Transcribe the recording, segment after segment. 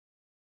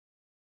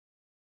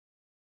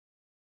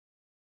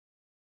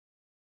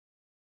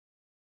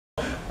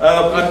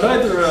I'm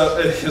neither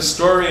a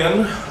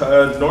historian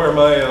nor am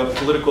I a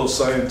political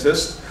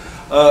scientist.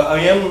 I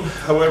am,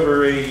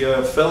 however,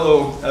 a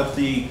fellow at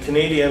the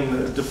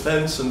Canadian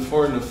Defence and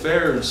Foreign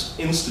Affairs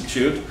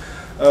Institute,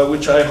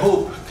 which I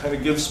hope kind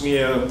of gives me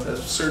a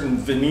certain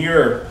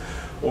veneer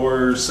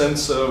or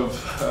sense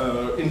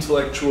of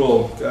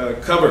intellectual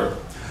cover.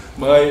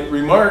 My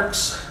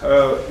remarks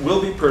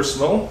will be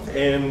personal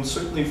and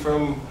certainly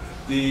from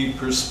the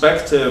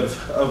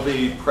perspective of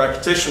a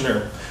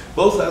practitioner,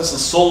 both as a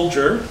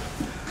soldier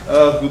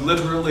who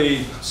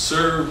literally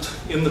served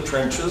in the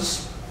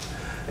trenches,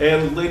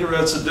 and later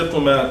as a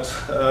diplomat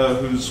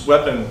whose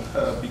weapon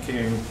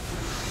became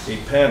a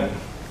pen.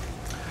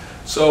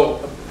 So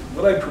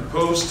what I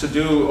propose to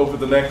do over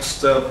the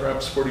next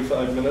perhaps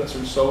 45 minutes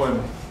or so,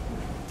 and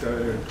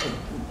I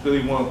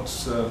really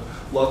want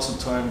lots of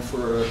time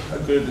for a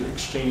good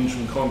exchange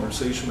and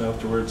conversation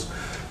afterwards,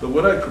 but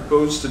what I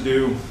propose to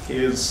do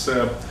is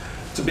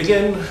to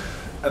begin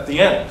at the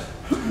end.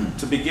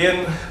 To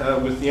begin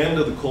with the end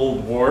of the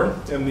Cold War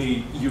and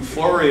the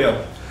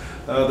euphoria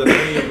that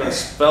many of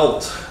us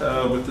felt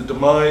with the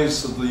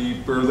demise of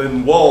the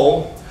Berlin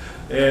Wall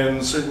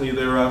and certainly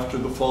thereafter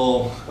the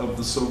fall of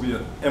the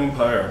Soviet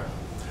Empire.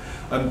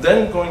 I'm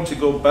then going to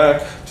go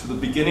back to the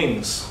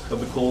beginnings of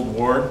the Cold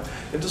War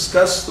and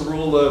discuss the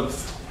role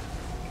of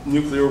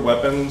nuclear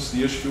weapons,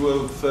 the issue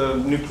of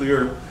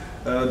nuclear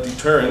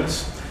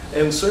deterrence,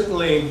 and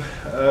certainly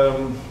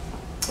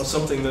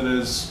something that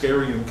is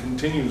scary and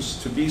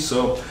continues to be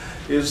so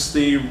is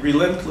the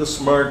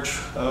relentless march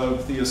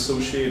of the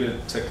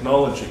associated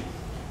technology.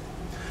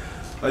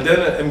 I then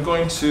am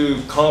going to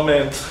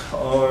comment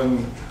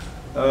on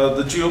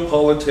the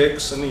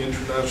geopolitics and the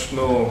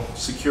international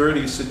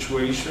security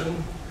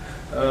situation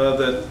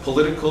that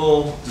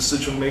political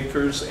decision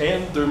makers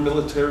and their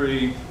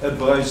military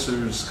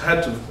advisors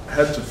had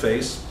to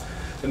face.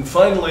 And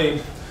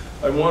finally,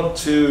 I want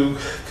to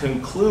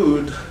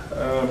conclude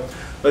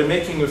by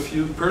making a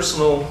few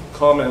personal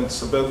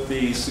comments about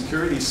the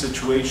security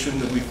situation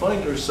that we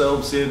find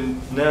ourselves in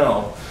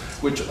now,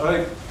 which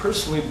I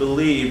personally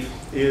believe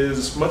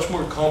is much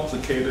more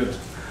complicated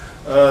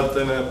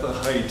than at the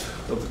height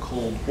of the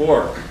Cold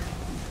War.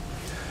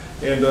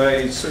 And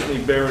I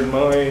certainly bear in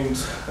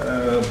mind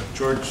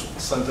George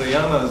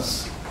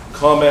Santayana's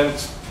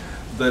comment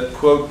that,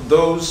 quote,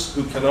 "those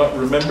who cannot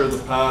remember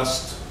the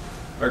past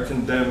are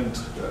condemned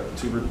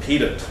to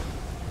repeat it."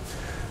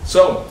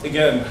 So,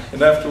 again,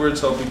 and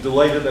afterwards I'll be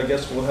delighted, I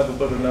guess we'll have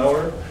about an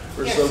hour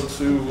or so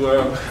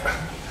to,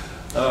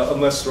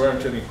 unless there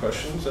aren't any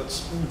questions,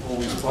 that's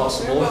always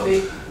possible.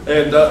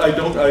 And I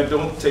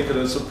don't take it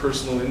as a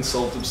personal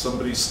insult if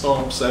somebody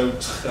stomps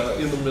out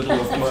in the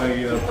middle of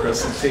my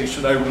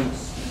presentation. I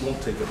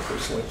won't take it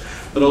personally.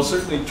 But I'll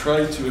certainly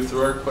try to, if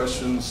there are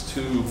questions,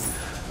 to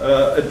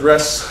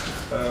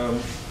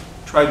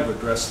try to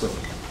address them.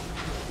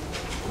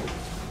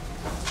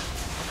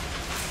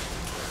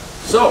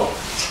 So,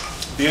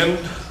 the end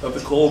of the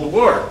Cold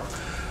War.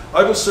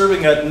 I was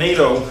serving at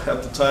NATO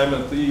at the time,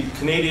 at the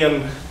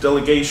Canadian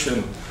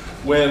delegation,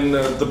 when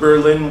the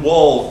Berlin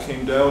Wall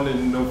came down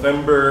in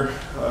November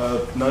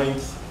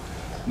 9th,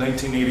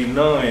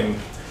 1989.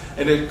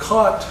 And it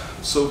caught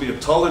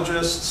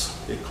Sovietologists,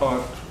 it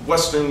caught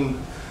Western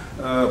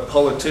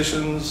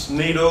politicians,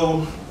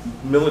 NATO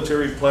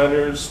military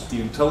planners,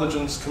 the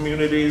intelligence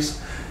communities,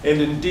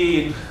 and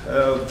indeed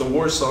the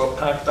Warsaw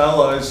Pact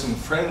allies and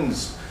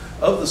friends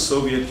of the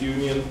Soviet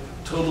Union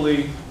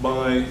totally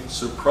by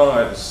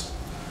surprise.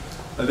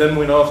 I then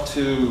went off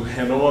to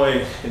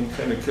Hanoi and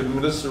kind of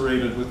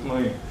commiserated with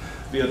my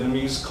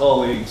Vietnamese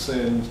colleagues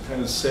and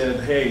kind of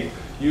said, hey,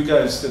 you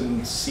guys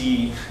didn't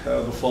see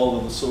the fall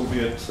of the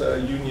Soviet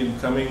Union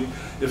coming.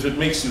 If it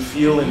makes you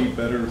feel any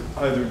better,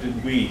 either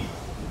did we.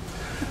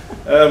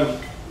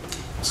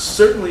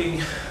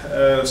 Certainly,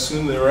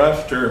 soon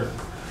thereafter,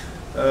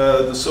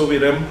 the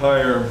Soviet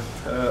Empire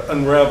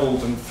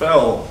unraveled and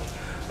fell.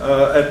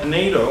 At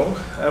NATO,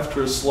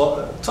 after a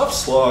tough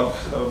slog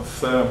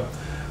of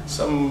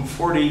some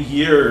 40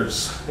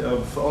 years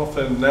of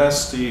often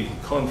nasty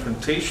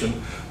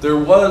confrontation, there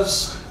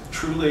was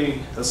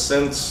truly a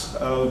sense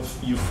of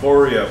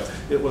euphoria.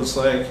 It was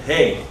like,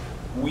 hey,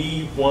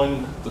 we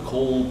won the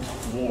Cold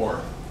War.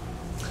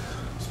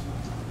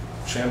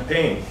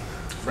 Champagne,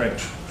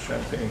 French,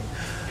 champagne.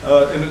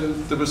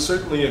 And there was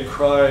certainly a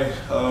cry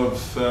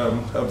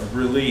of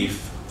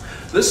relief.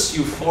 This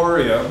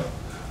euphoria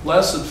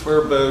lasted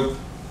for about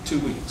 2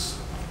 weeks.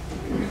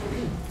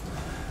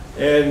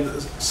 And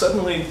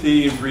suddenly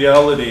the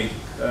reality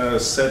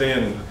set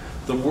in.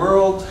 The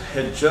world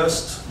had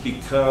just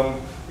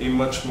become a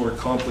much more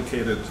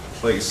complicated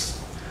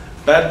place.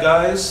 Bad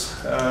guys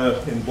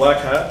in black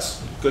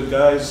hats, good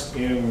guys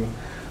in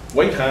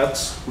white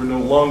hats were no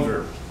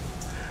longer.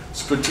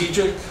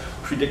 Strategic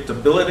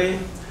predictability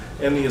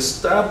and the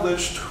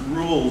established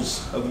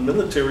rules of the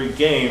military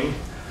game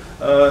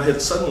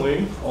had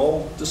suddenly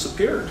all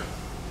disappeared.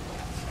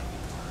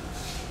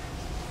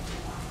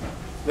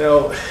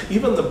 Now,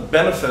 even the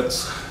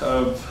benefits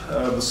of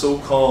the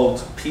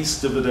so-called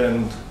peace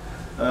dividend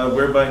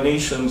whereby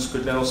nations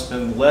could now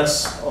spend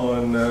less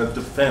on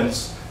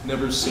defense,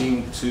 never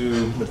seemed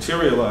to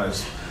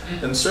materialize.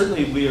 And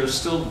certainly we are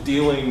still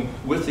dealing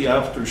with the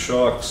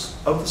aftershocks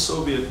of the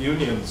Soviet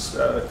Union's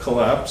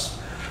collapse,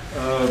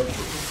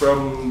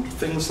 from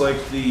things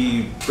like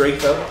the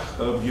breakup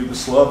of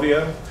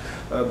Yugoslavia,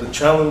 the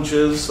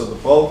challenges of the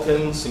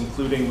Balkans,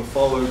 including the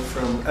fallout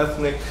from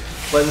ethnic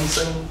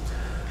cleansing,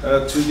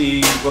 to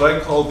the what I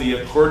call the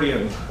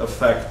accordion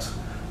effect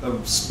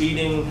of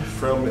speeding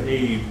from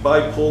a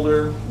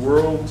bipolar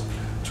world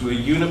to a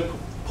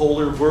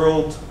unipolar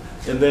world,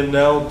 and then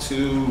now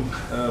to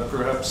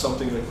perhaps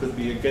something that could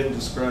be again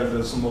described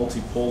as a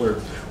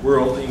multipolar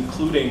world,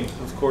 including,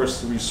 of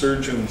course, the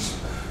resurgence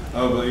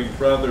of a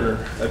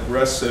rather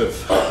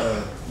aggressive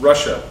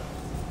Russia.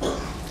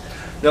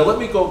 Now let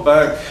me go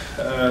back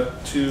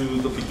to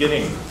the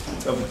beginning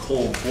of the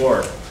Cold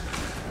War.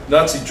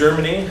 Nazi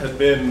Germany had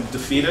been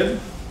defeated.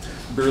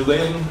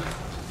 Berlin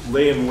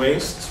lay in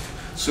waste,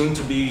 soon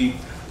to be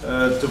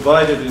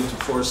divided into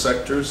 4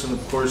 sectors, and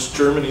of course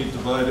Germany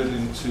divided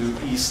into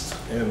East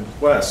and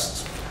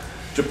West.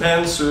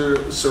 Japan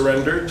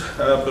surrendered,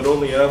 but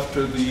only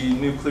after the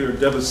nuclear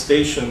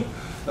devastation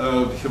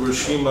of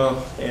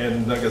Hiroshima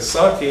and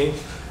Nagasaki,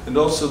 and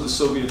also the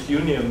Soviet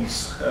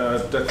Union's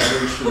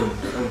declaration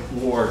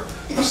of war.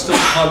 There's still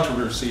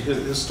controversy.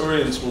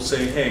 Historians will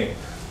say, hey,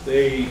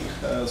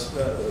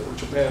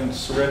 Japan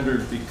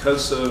surrendered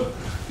because of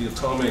the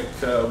atomic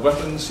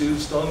weapons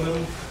used on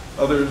them.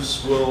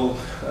 Others will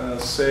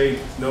say,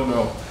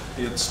 no,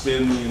 it's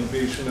been the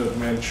invasion of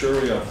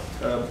Manchuria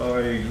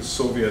by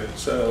Soviet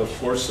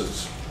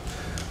forces.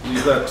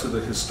 Leave that to the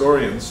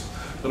historians.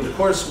 But of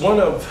course, one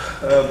of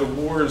the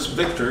war's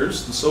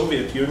victors, the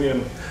Soviet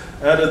Union,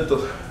 added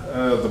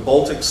the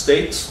Baltic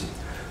states,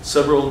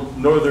 several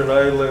northern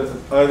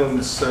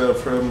islands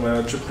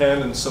from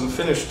Japan, and some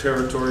Finnish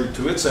territory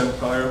to its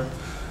empire,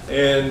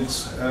 and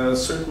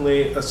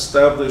certainly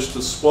established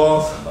a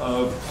swath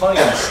of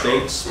client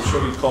states,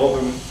 shall we call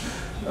them,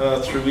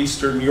 through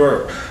Eastern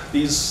Europe.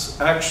 These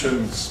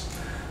actions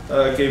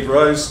gave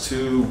rise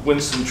to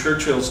Winston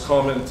Churchill's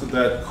comment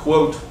that,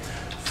 quote,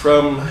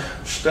 from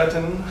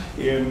Stettin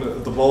in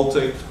the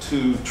Baltic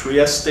to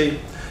Trieste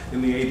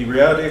in the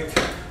Adriatic,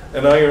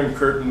 an iron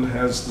curtain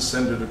has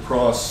descended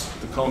across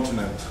the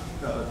continent.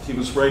 He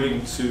was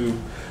writing to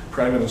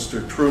Prime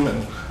Minister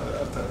Truman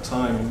at that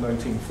time in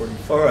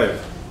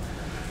 1945.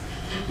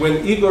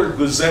 When Igor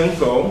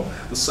Guzenko,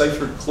 the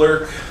cipher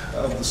clerk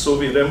of the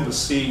Soviet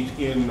embassy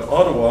in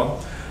Ottawa,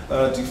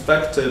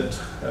 defected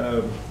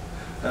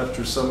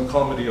after some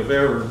comedy of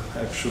error,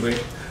 actually,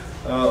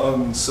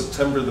 on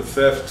September the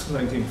 5th,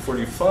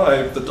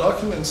 1945, the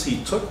documents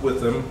he took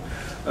with him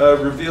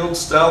revealed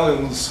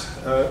Stalin's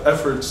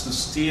efforts to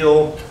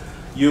steal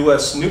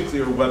US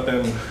nuclear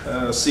weapon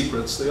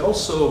secrets. They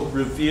also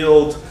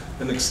revealed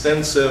the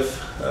existence of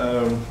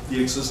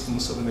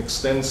an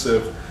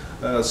extensive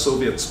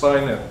Soviet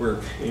spy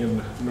network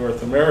in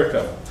North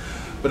America.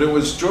 But it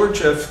was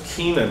George F.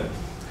 Kennan,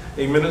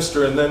 a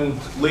minister and then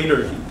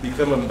later he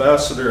became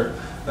ambassador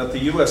at the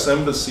US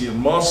Embassy in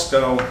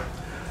Moscow,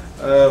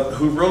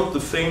 who wrote the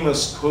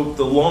famous, quote,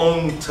 the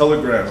long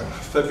telegram,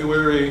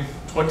 February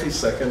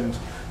 22nd,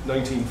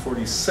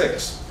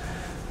 1946.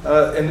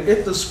 And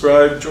it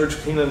described, George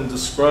Kennan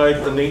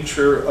described the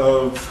nature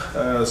of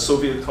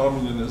Soviet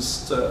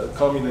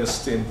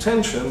communist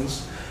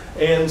intentions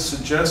and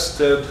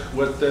suggested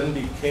what then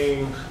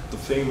became the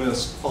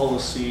famous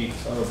policy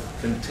of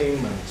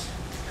containment.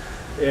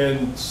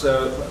 And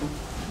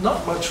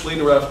not much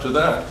later after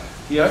that,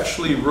 he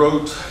actually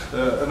wrote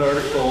an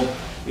article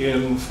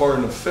in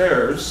Foreign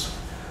Affairs,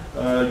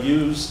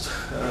 used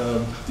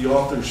the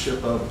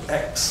authorship of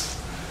X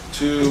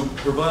to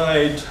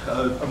provide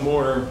a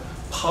more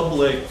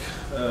public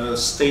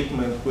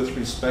statement with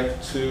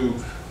respect to,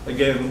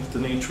 again, the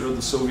nature of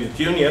the Soviet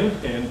Union.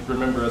 And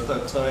remember, at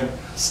that time,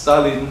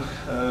 Stalin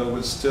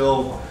was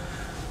still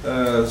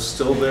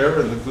there,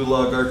 and the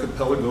Gulag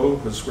Archipelago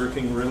was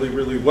working really,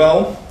 really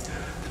well.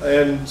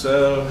 And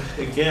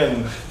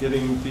again,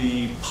 getting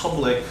the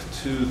public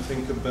to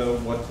think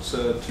about what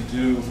to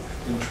do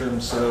in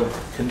terms of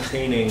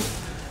containing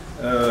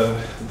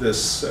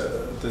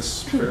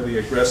this fairly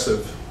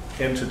aggressive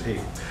entity.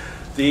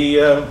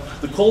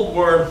 The Cold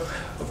War,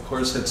 of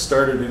course, had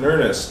started in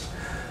earnest.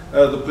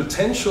 The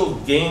potential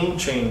game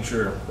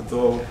changer,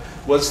 though,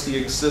 was the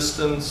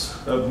existence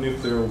of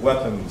nuclear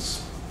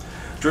weapons.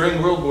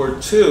 During World War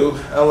II,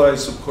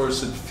 Allies, of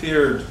course, had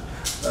feared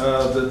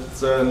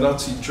that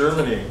Nazi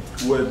Germany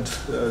would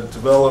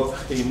develop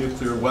a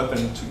nuclear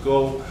weapon to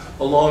go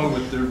along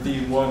with their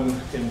V-1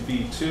 and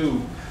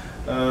V-2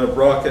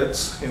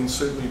 rockets, and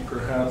certainly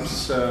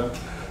perhaps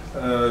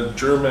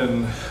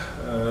German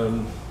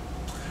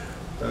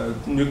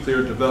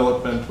nuclear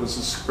development was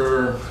a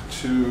spur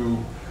to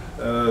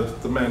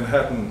the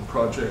Manhattan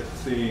Project,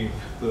 the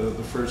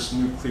first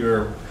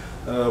nuclear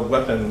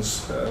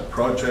weapons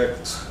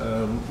project.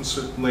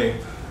 Certainly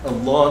a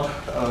lot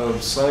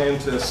of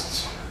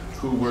scientists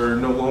who were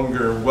no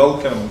longer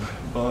welcome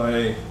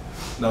by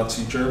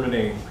Nazi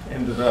Germany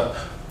ended up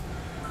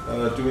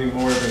doing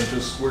more than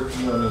just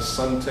working on a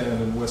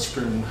suntan in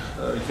western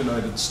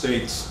United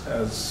States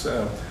as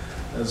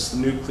the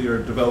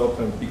nuclear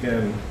development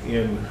began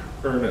in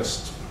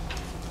earnest.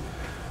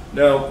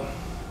 Now,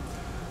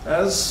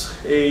 as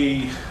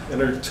an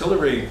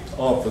artillery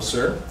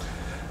officer,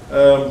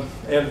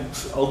 and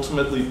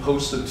ultimately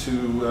posted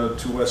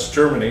to West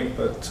Germany,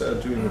 but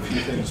doing a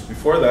few things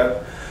before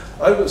that,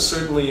 I was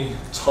certainly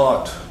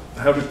taught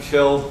how to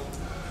kill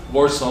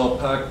Warsaw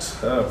Pact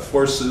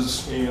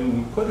forces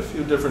in quite a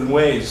few different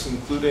ways,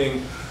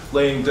 including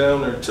laying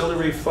down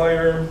artillery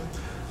fire,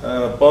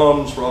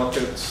 bombs,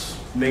 rockets,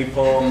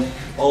 napalm,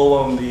 all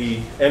on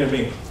the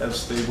enemy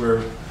as they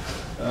were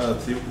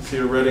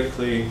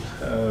theoretically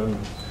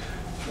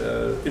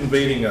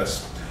invading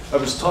us. I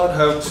was taught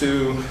how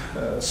to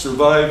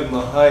survive in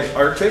the high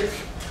Arctic,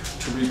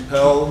 to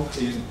repel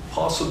a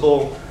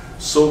possible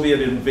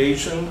Soviet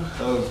invasion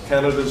of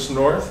Canada's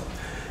north,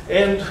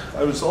 and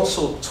I was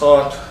also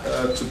taught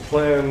to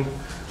plan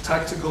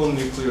tactical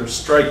nuclear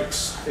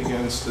strikes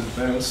against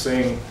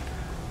advancing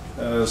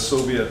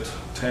Soviet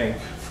tank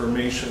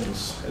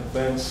formations,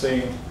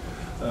 advancing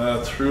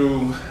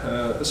through,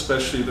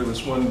 especially there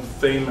was one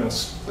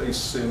famous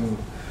place in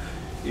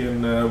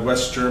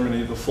West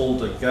Germany, the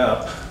Fulda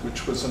Gap,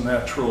 which was a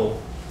natural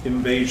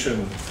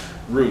invasion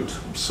route.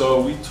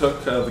 So we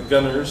took, the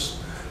gunners,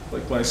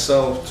 like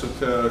myself,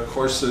 took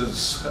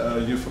courses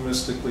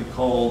euphemistically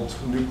called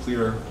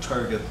nuclear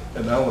target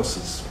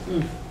analysis.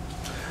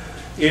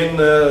 In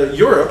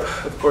Europe,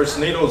 of course,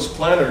 NATO's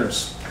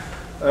planners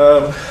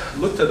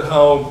looked at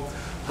how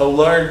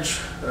large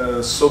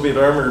Soviet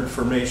armored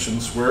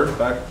formations were,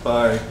 backed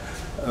by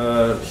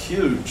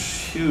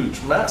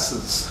huge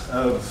masses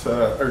of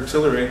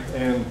artillery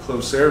and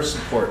close air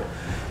support,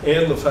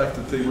 and the fact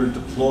that they were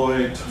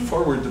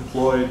forward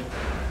deployed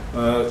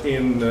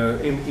in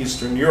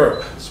Eastern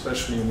Europe,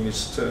 especially in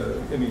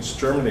East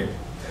Germany.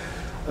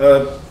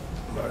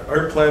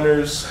 Our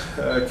planners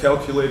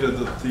calculated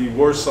that the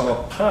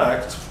Warsaw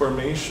Pact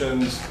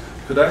formations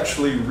could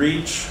actually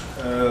reach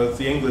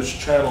the English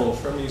Channel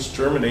from East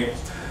Germany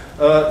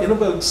in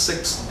about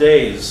 6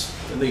 days,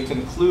 and they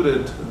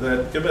concluded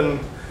that given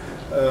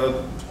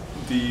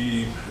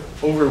the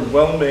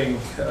overwhelming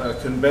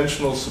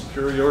conventional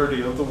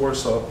superiority of the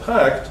Warsaw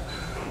Pact,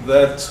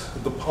 that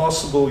the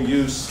possible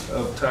use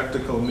of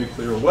tactical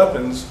nuclear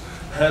weapons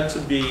had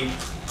to be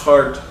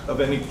part of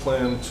any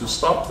plan to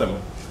stop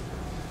them.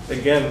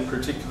 Again,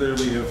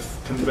 particularly if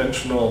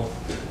conventional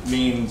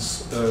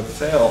means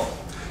fail.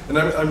 And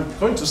I'm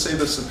going to say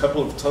this a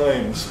couple of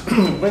times.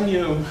 When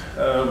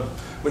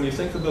you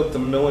think about the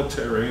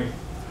military,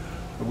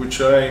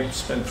 which I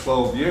spent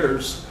 12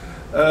 years,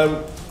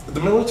 the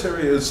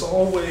military is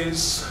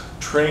always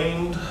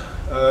trained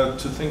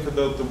to think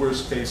about the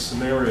worst case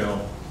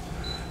scenario.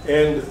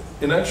 And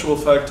in actual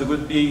fact, it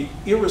would be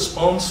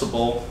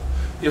irresponsible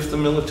if the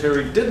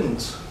military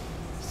didn't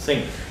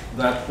think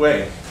that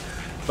way.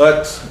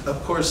 But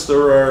of course,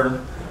 there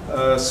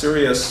are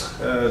serious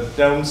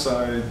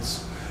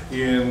downsides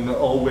in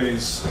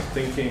always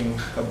thinking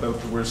about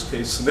the worst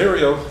case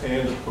scenario,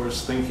 and of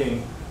course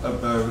thinking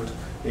about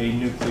a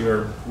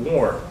nuclear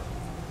war.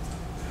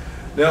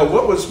 Now,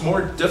 what was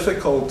more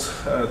difficult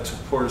to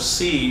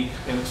foresee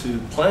and to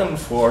plan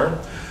for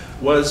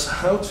was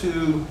how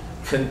to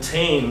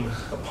contain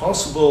a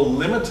possible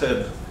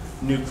limited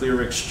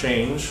nuclear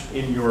exchange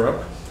in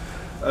Europe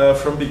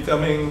from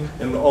becoming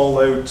an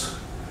all-out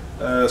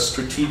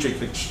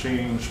strategic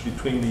exchange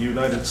between the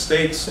United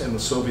States and the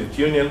Soviet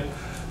Union,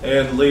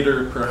 and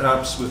later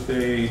perhaps with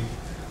a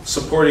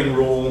supporting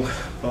role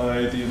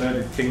by the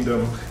United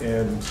Kingdom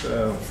and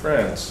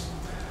France.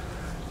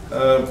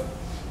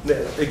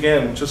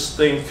 Again, just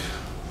think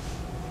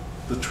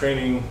the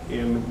training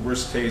in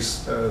worst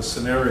case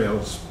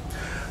scenarios.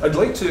 I'd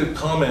like to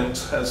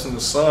comment, as an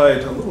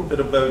aside, a little bit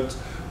about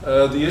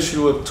the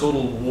issue of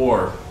total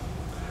war.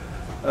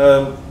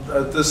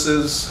 This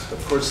is,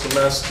 of course, the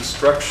mass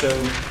destruction,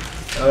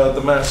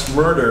 the mass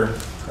murder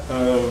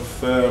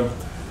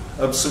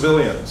of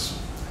civilians.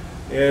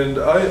 And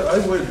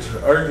I would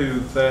argue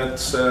that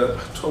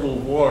total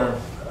war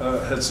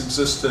has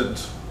existed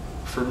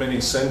for many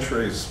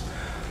centuries.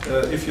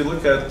 If you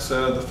look at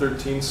the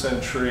 13th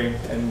century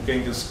and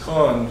Genghis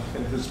Khan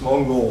and his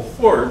Mongol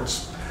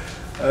hordes,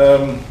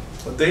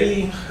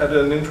 they had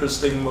an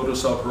interesting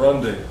modus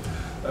operandi.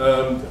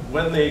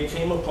 When they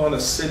came upon a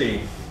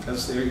city,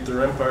 as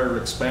their empire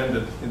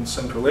expanded in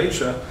Central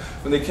Asia,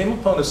 when they came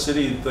upon a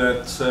city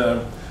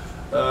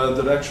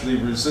that actually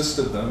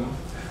resisted them,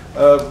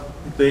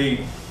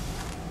 they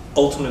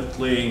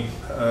ultimately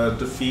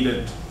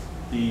defeated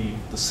the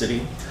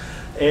city.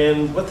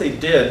 And what they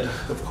did,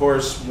 of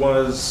course,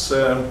 was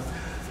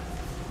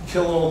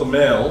kill all the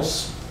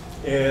males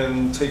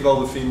and take all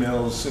the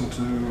females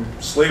into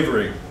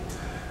slavery.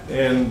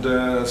 And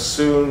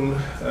soon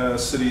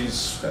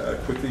cities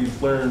quickly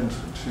learned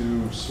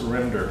to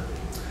surrender.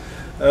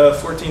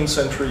 14th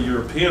century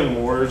European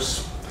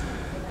wars,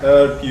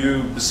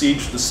 you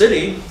besieged the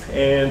city,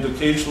 and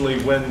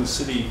occasionally when the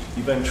city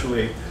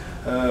eventually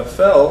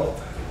fell,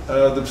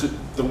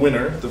 the the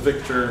winner, the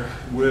victor,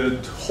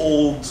 would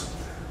hold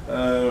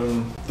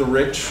the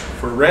rich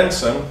for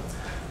ransom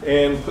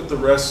and put the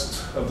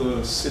rest of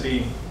the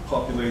city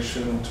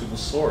population to the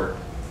sword.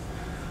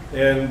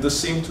 And this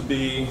seemed to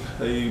be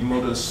a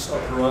modus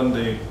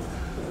operandi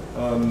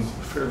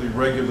fairly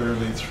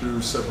regularly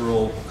through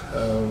several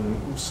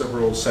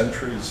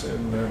centuries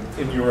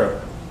in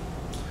Europe.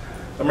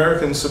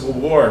 American Civil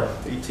War,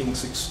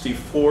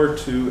 1864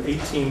 to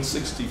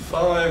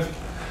 1865,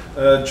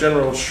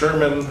 General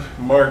Sherman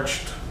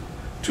marched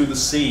to the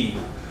sea,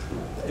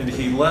 and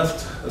he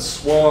left a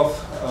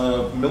swath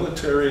of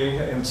military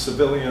and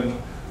civilian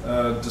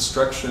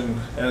destruction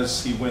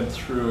as he went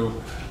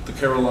through the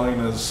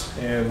Carolinas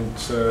and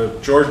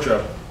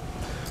Georgia.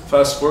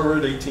 Fast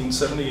forward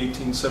 1870,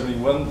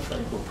 1871, the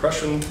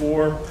Franco-Prussian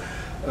War.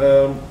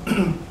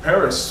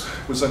 Paris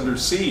was under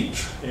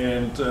siege,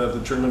 and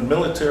the German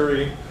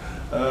military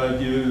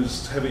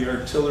used heavy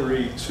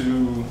artillery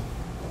to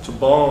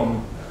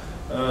bomb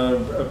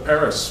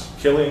Paris,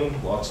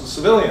 killing lots of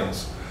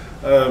civilians.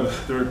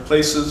 There are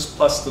places,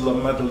 Place de la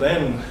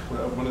Madeleine,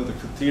 one of the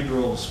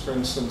cathedrals, for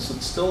instance,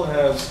 that still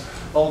has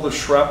all the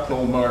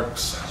shrapnel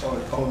marks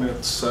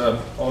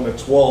on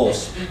its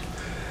walls.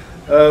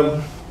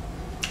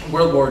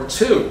 World War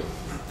II.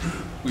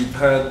 We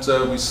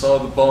saw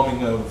the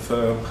bombing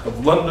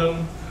of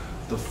London,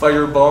 the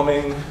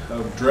firebombing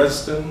of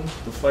Dresden,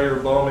 the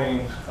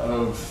firebombing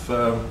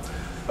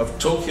of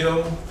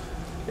Tokyo,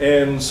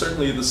 and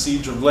certainly the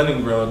siege of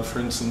Leningrad, for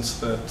instance,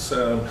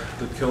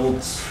 that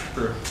killed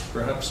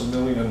perhaps 1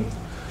 million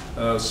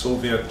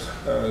Soviet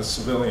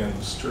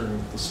civilians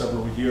during the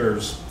several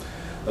years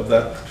of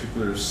that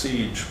particular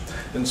siege.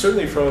 And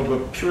certainly from a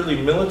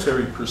purely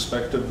military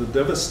perspective, the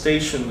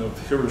devastation of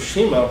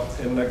Hiroshima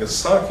and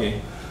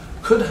Nagasaki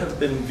could have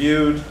been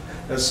viewed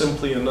as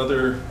simply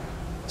another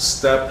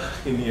step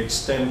in the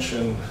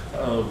extension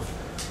of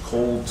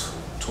Cold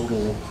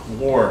Total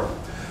War.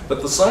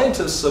 But the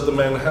scientists of the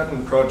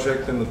Manhattan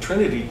Project and the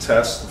Trinity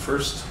test, the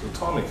first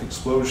atomic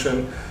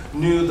explosion,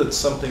 knew that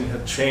something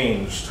had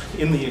changed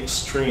in the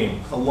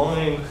extreme. A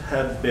line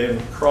had been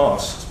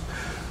crossed.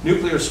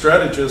 Nuclear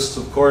strategists,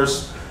 of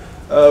course,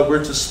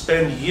 were to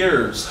spend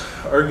years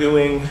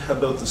arguing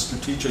about the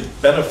strategic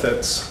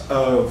benefits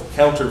of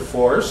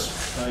counterforce,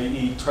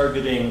 i.e.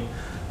 targeting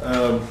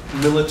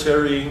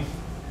military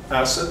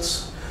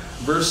assets,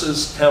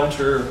 versus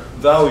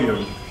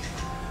counter-value,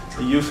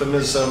 a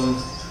euphemism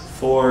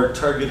for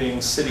targeting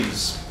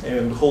cities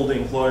and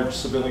holding large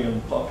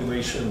civilian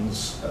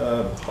populations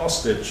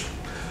hostage.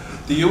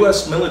 The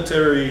US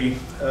military,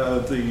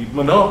 the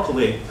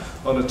monopoly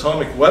on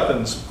atomic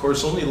weapons, of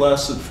course, only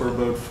lasted for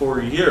about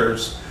 4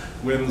 years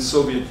when the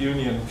Soviet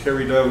Union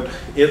carried out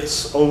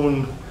its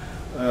own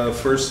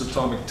first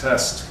atomic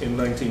test in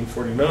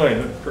 1949.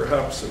 And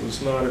perhaps it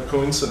was not a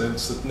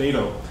coincidence that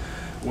NATO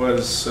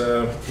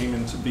came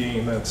into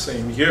being that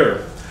same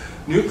year.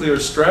 Nuclear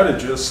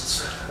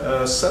strategists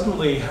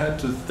suddenly had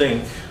to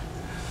think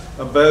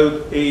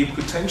about a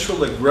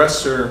potential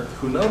aggressor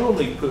who not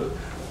only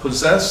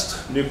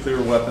possessed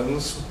nuclear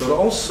weapons, but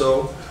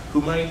also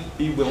who might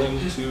be willing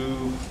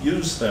to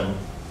use them.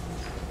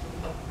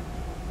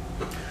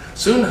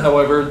 Soon,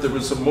 however, there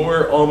was a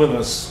more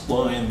ominous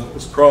line that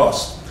was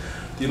crossed.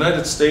 The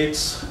United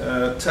States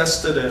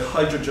tested a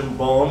hydrogen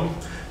bomb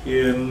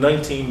in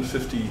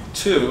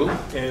 1952,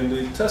 and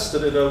they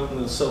tested it out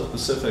in the South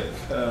Pacific.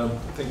 I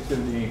think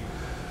in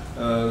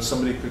the,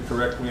 somebody could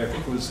correct me, I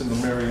think it was in the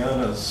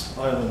Marianas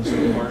Islands or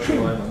the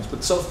Marshall Islands,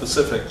 but South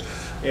Pacific.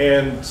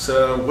 And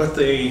what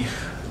they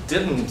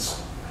didn't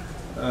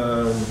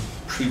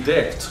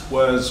predict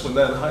was when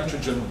that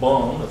hydrogen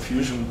bomb, a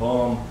fusion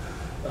bomb,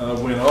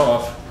 went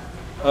off,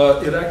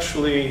 it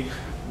actually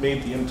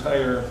made the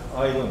entire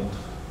island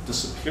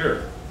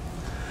disappear.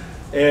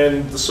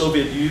 And the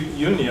Soviet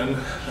Union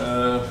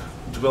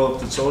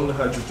developed its own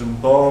hydrogen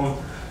bomb,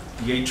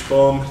 the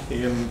H-bomb,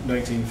 in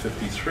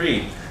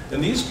 1953.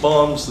 And these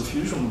bombs, the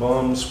fusion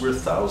bombs, were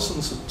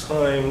thousands of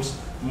times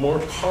more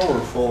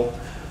powerful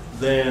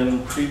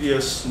than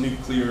previous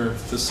nuclear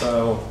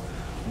fissile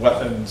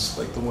weapons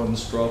like the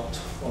ones dropped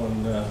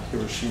on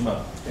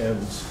Hiroshima and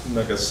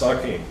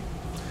Nagasaki.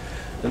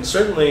 And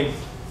certainly,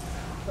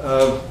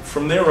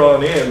 from there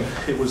on in,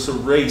 it was a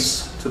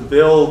race to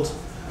build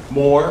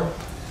more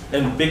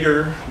and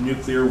bigger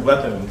nuclear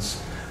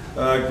weapons.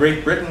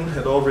 Great Britain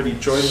had already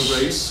joined the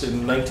race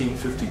in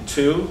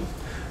 1952.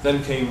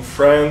 Then came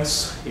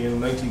France in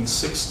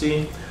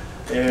 1960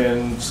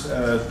 and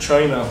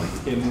China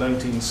in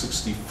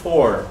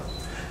 1964.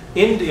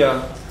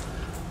 India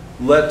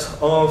let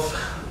off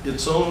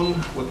its own,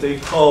 what they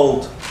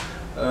called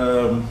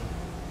a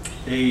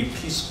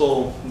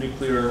peaceful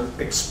nuclear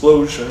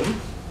explosion,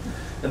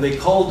 and they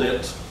called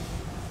it,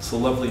 it's a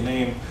lovely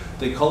name,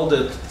 they called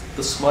it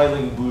the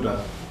Smiling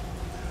Buddha.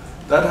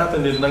 That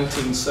happened in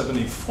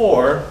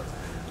 1974,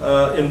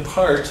 in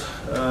part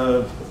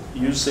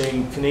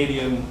using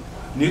Canadian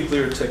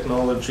nuclear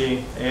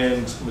technology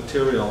and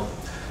material.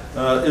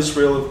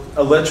 Israel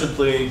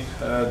allegedly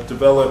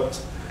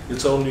developed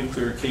its own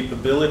nuclear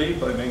capability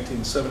by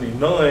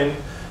 1979,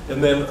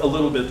 And then a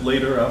little bit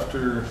later,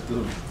 after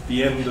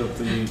the end of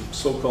the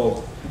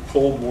so-called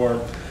Cold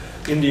War,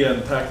 India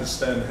and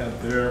Pakistan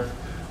had their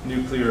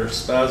nuclear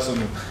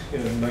spasm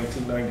in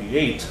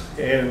 1998,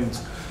 and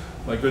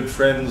my good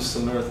friends,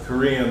 the North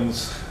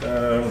Koreans,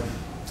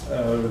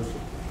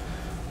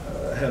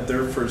 had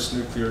their first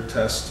nuclear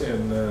test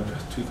in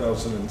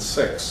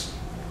 2006.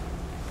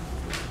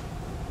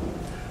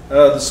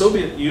 The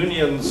Soviet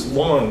Union's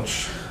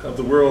launch of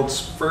the world's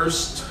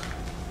first,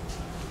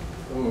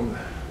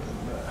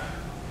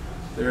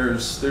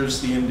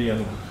 there's the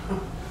Indian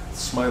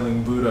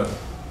smiling Buddha.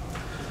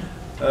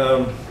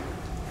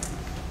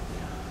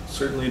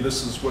 Certainly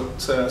this is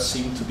what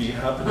seemed to be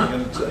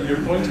happening, and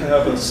you're going to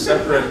have a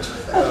separate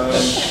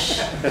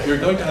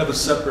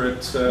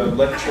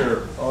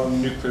lecture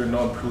on nuclear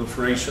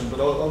non-proliferation, but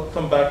I'll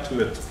come back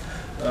to it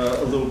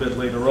a little bit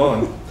later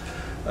on.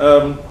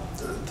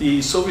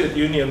 The Soviet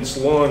Union's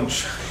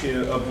launch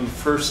of the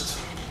first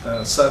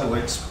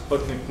satellites,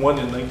 Sputnik 1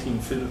 in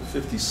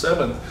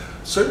 1957,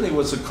 certainly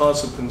was a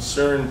cause of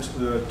concern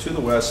to the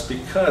West,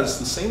 because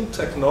the same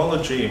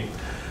technology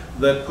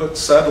that put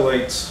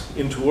satellites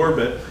into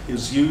orbit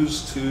is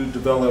used to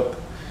develop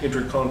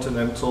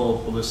intercontinental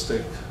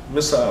ballistic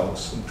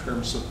missiles in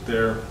terms of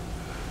their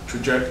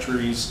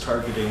trajectories,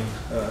 targeting,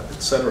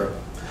 etc.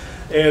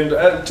 And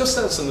just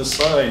as an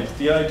aside,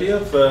 the idea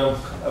of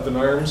an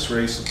arms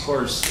race, of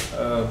course,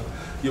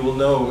 you will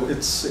know,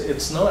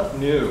 it's not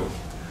new.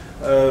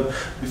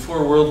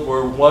 Before World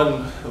War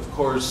I, of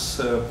course,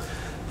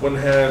 one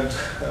had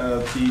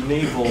the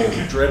naval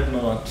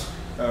dreadnought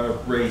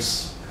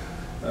race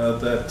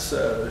that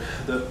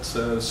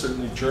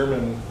certainly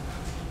Germany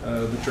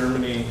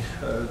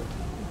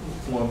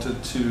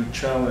wanted to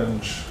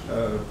challenge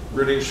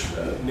British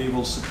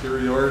naval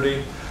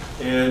superiority,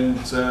 and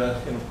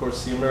of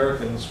course the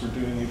Americans were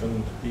doing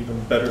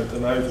even better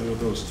than either of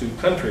those two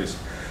countries.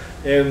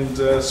 And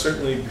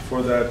certainly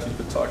before that, you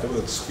could talk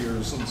about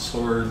spears and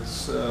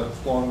swords,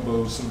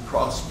 longbows and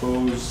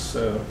crossbows,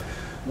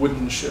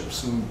 wooden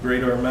ships and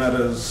great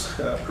armadas,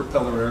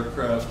 propeller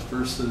aircraft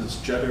versus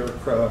jet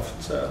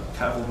aircraft,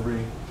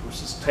 cavalry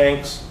versus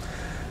tanks.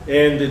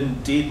 And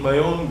indeed, my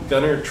own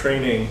gunner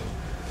training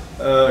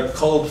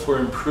called for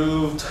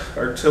improved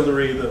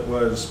artillery that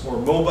was more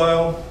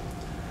mobile,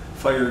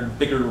 fired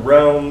bigger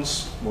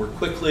rounds more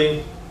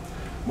quickly,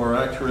 more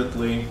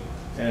accurately,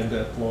 and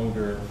at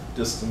longer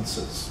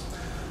distances.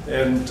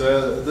 And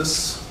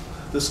this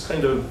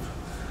kind of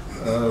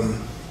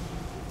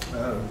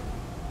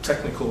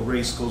technical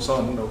race goes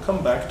on, and I'll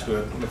come back to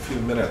it in a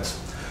few minutes.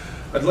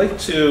 I'd like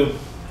to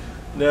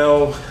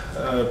now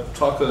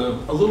talk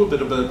a little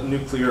bit about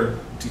nuclear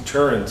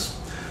deterrence.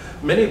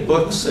 Many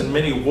books and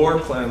many war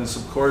plans,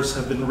 of course,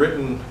 have been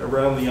written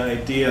around the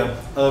idea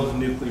of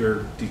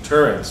nuclear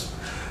deterrence.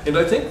 And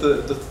I think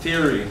the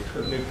theory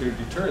of nuclear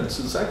deterrence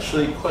is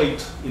actually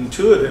quite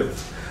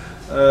intuitive.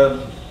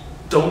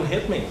 Don't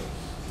hit me,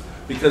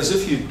 because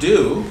if you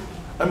do,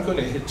 I'm going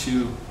to hit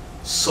you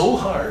so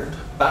hard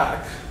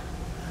back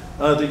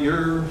that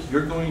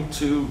you're going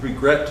to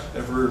regret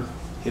ever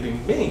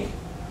hitting me.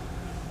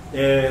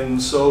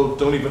 And so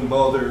don't even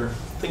bother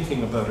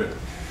thinking about it.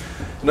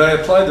 And I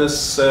apply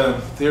this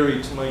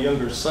theory to my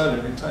younger son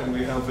every time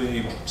we have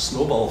a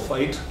snowball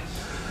fight.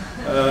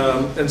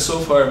 And so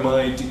far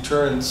my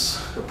deterrence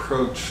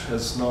approach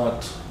has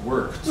not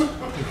worked.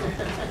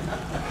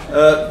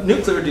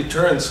 Nuclear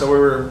deterrence,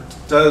 however,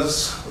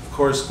 does of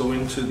course go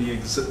into the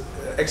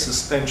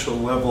existential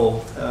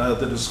level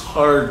that is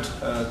hard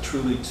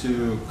truly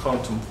to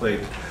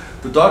contemplate.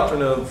 The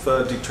doctrine of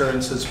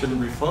deterrence has been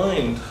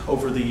refined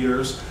over the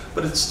years,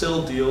 but it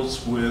still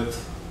deals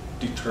with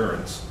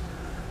deterrence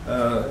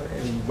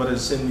and what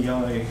is in the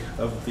eye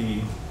of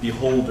the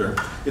beholder.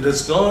 It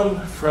has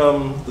gone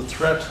from the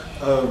threat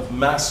of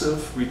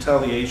massive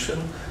retaliation,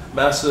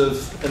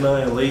 massive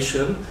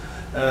annihilation,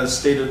 as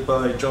stated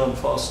by John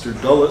Foster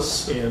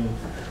Dulles in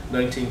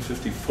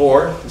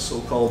 1954, the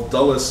so-called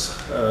Dulles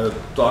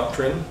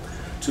doctrine,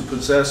 to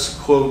possess,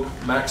 quote,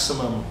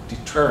 maximum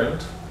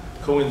deterrent.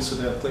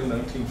 Coincidentally,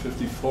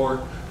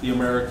 1954, the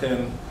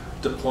American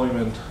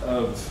deployment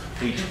of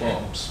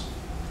H-bombs.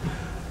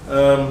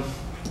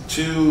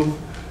 To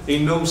a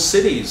no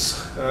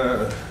cities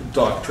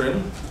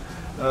doctrine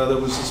that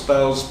was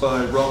espoused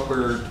by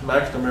Robert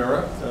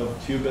McNamara of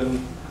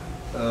Cuban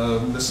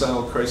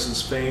Missile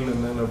Crisis fame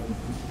and then of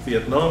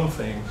Vietnam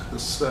fame.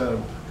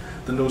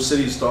 The no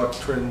cities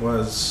doctrine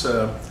was,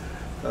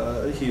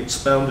 he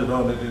expounded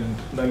on it in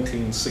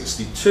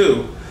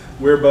 1962,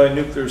 whereby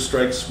nuclear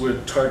strikes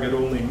would target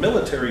only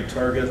military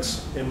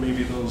targets and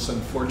maybe those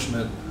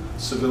unfortunate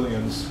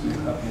civilians who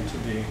happen to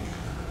be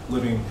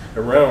living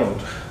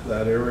around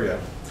that area.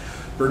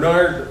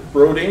 Bernard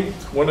Brodie,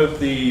 one of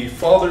the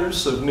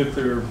fathers of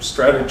nuclear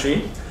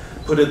strategy,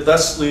 put it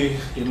thusly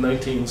in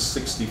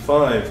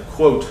 1965,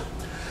 quote,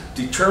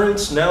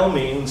 "Deterrence now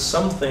means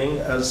something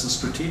as a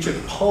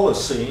strategic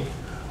policy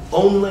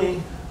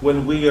only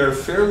when we are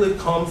fairly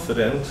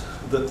confident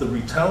that the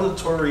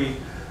retaliatory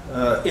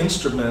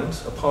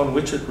instrument upon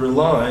which it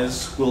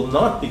relies will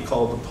not be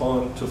called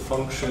upon to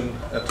function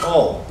at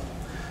all.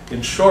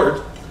 In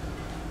short,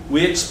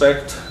 we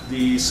expect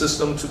the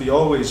system to be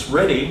always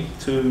ready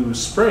to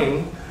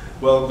spring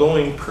while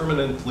going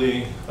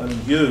permanently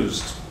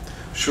unused.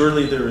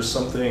 Surely there is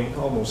something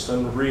almost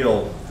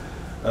unreal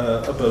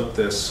about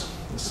this.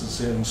 This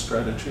is in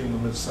Strategy in the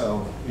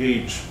Missile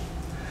Age.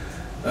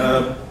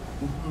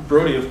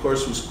 Brodie, of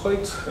course, was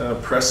quite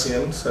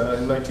prescient.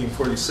 In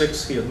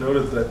 1946, he had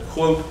noted that,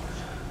 quote,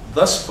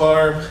 "Thus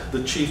far,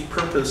 the chief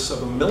purpose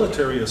of a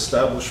military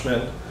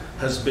establishment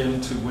has been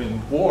to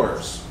win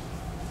wars.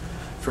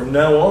 From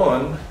now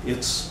on,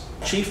 its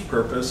chief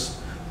purpose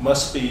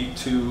must be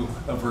to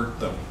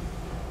avert them."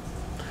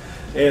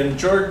 And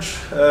George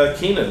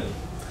Kennan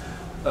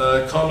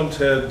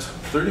commented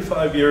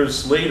 35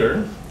 years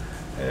later,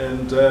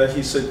 and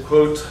he said,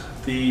 quote,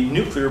 "The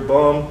nuclear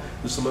bomb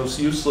is the most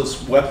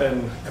useless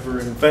weapon ever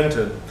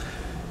invented.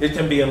 It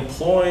can be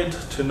employed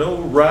to no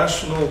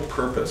rational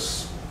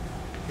purpose.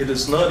 It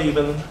is not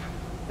even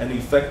an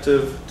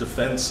effective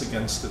defense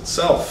against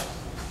itself."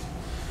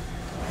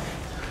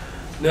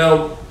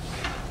 Now,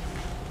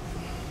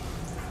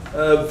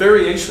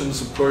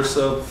 variations, of course,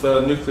 of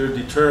nuclear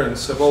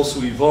deterrence have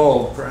also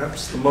evolved,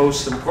 perhaps the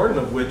most important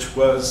of which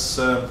was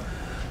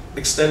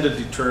extended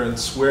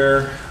deterrence,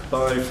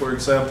 whereby, for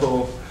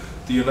example,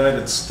 the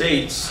United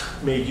States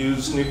may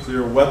use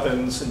nuclear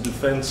weapons in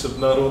defense of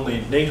not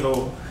only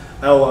NATO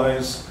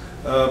allies,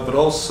 but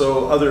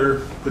also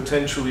other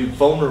potentially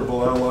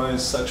vulnerable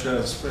allies, such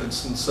as, for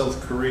instance,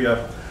 South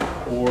Korea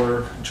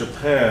or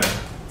Japan.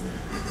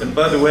 And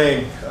by the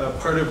way,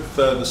 part of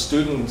the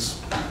students'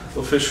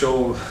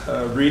 official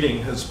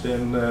reading has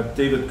been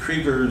David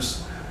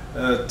Krieger's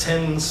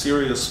 10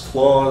 serious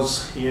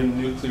flaws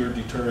in nuclear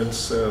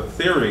deterrence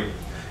theory.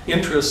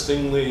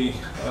 Interestingly,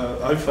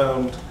 I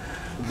found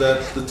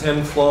that the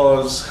 10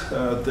 flaws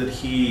that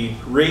he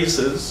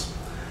raises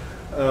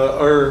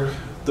are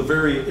the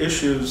very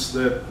issues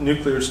that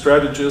nuclear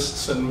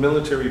strategists and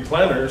military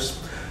planners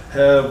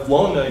have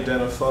long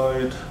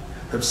identified,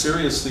 have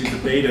seriously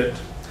debated,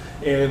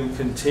 and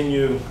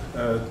continue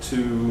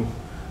to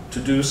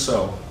do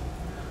so.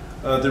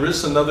 There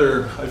is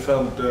another, I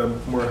found,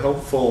 more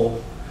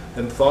helpful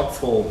and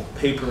thoughtful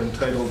paper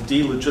entitled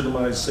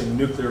 "Delegitimizing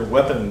Nuclear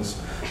Weapons,"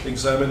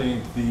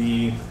 examining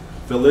the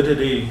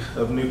validity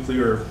of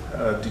nuclear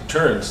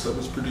deterrence, that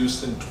was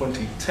produced in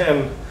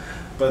 2010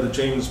 by the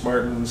James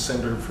Martin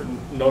Center for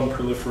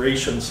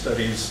Non-Proliferation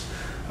Studies,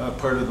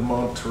 part of the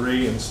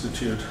Monterey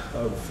Institute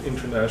of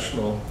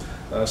International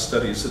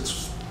Studies.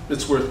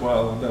 It's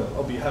worthwhile, and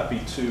I'll be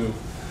happy to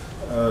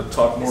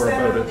talk more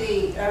about it.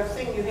 Is that the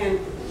thing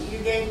you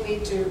gave me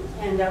to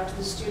hand out to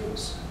the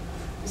students?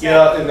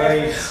 Yeah, and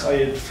I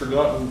had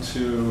forgotten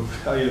to.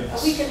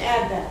 We can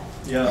add that.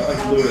 Yeah,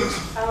 I blew it.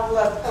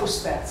 I'll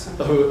post that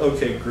sometime. Oh,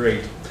 okay,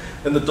 great.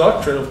 And the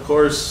doctrine, of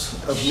course,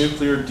 of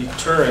nuclear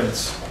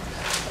deterrence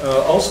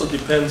also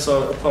depends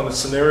upon a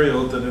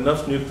scenario that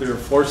enough nuclear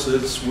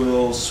forces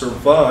will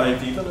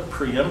survive even a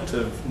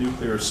preemptive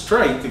nuclear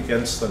strike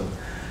against them.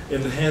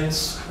 And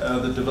hence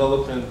the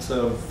development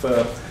of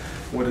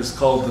what is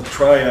called the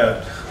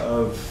triad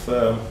of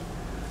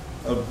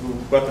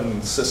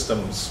weapon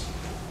systems.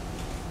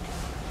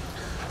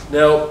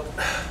 Now,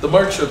 the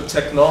march of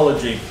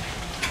technology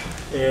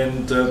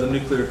and the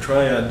nuclear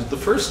triad. The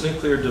first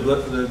nuclear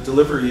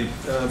delivery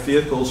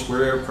vehicles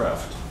were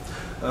aircraft.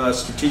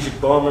 Strategic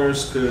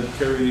bombers could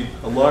carry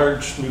a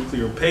large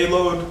nuclear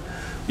payload,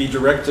 be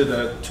directed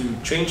to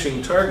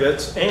changing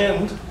targets,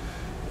 and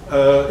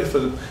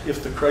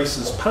if the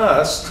crisis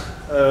passed,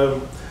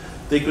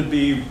 they could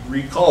be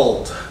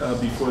recalled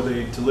before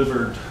they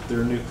delivered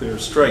their nuclear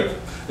strike.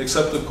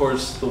 Except, of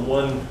course, the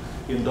one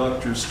in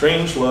Dr.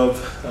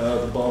 Strangelove,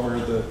 the bomber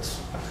that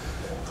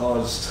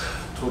caused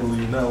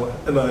totally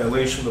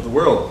annihilation of the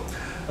world.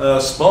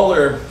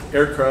 Smaller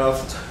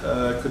aircraft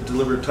could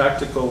deliver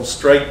tactical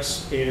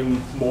strikes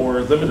in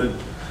more limited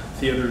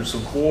theaters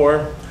of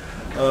war,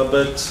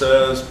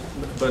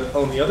 but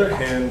on the other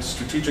hand,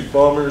 strategic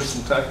bombers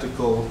and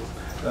tactical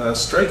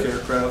strike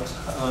aircraft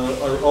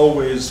are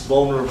always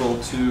vulnerable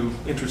to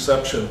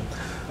interception,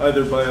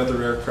 either by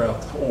other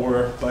aircraft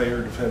or by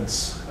air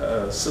defense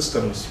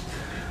systems.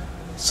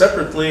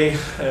 Separately,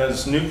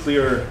 as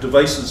nuclear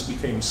devices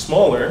became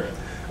smaller,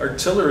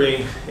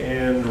 artillery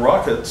and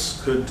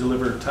rockets could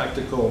deliver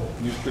tactical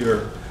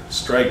nuclear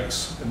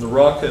strikes. And the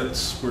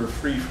rockets were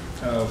free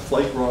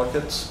flight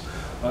rockets,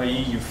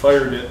 i.e. you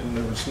fired it and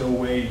there was no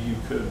way you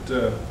could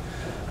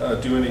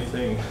do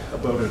anything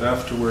about it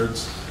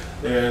afterwards.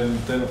 And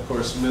then, of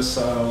course,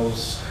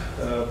 missiles,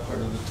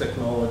 part of the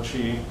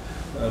technology,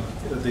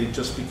 they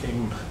just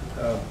became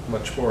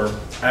much more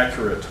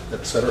accurate,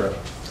 etc.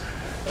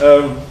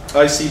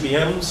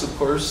 ICBMs, of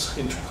course,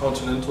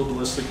 intercontinental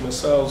ballistic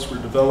missiles, were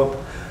developed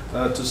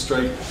to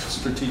strike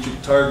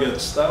strategic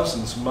targets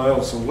thousands of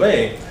miles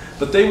away,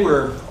 but they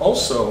were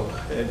also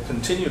and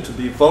continue to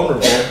be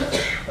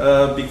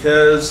vulnerable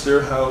because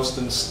they're housed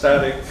in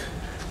static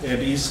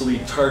and easily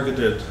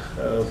targeted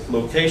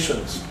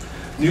locations.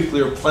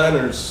 nuclear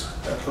planners,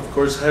 of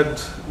course, had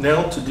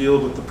now to deal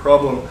with the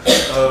problem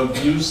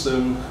of use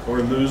them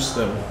or lose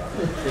them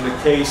in the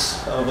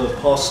case of a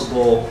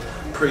possible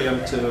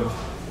preemptive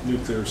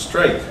nuclear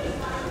strike.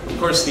 Of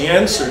course, the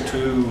answer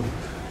to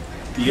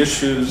the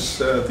issues,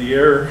 the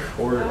air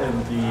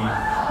and the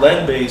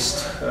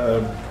land-based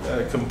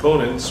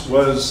components,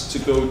 was to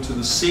go to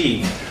the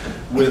sea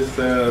with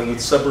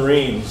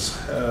submarines,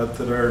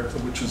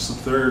 which is the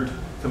third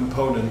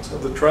component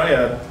of the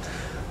triad,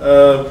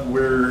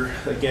 where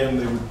again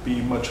they would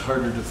be much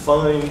harder to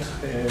find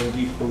and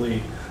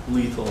equally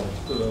lethal.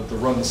 The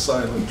run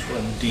silent,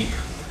 run deep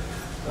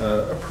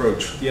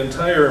approach. The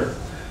entire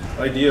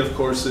idea, of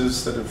course,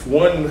 is that if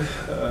one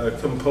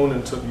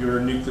component of your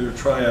nuclear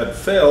triad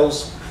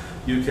fails,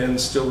 you can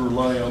still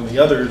rely on the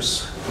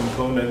other's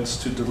components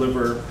to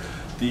deliver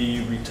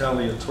the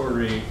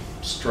retaliatory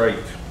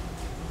strike.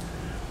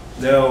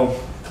 Now,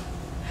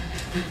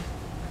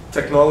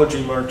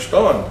 technology marched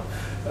on.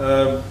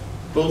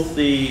 Both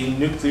the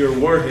nuclear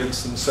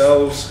warheads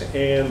themselves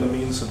and the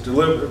means of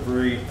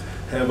delivery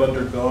have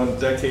undergone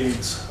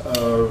decades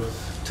of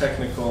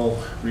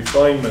technical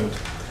refinement.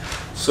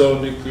 So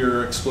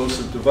nuclear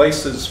explosive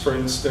devices, for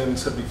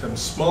instance, have become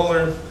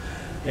smaller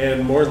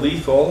and more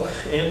lethal,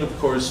 and of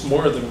course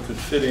more of them could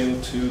fit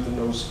into the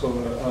nose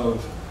cone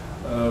of,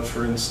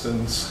 for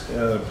instance,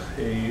 an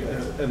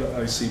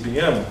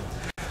ICBM.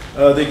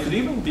 They could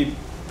even be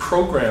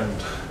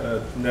programmed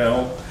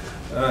now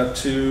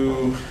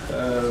to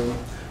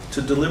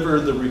deliver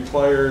the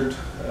required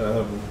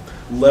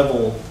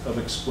level of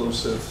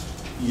explosive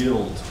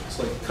yield. It's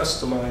like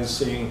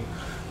customizing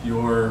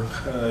your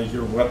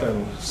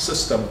weapon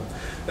system.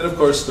 And of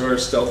course there are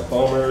stealth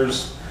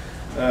bombers.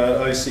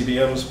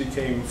 ICBMs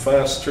became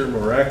faster,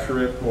 more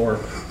accurate, more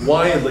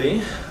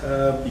wily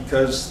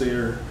because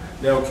they're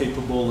now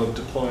capable of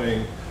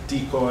deploying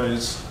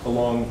decoys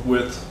along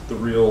with the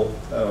real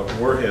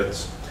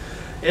warheads.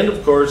 And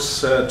of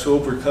course, to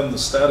overcome the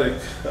static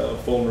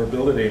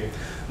vulnerability,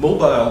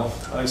 mobile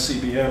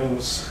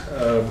ICBMs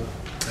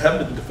have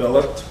been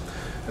developed,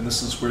 and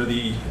this is where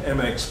the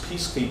MX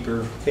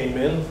Peacekeeper came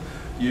in.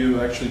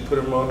 You actually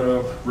put them on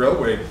a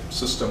railway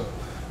system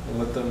and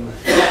let them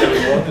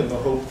get on in the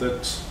hope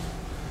that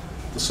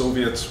the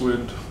Soviets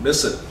would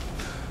miss it,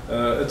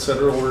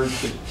 etc., or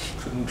they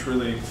couldn't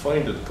really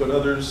find it. Put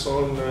others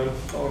on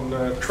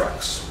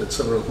trucks,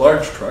 etc.,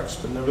 large trucks,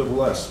 but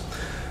nevertheless.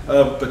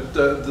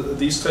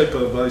 These type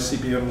of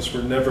ICBMs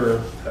were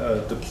never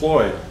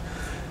deployed.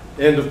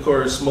 And of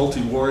course,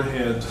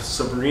 multi-warhead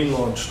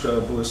submarine-launched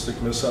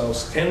ballistic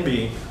missiles can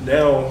be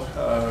now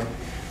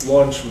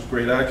launched with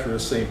great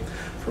accuracy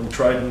from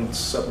Trident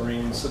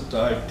submarines that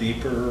dive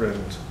deeper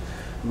and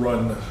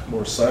run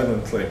more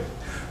silently.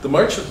 The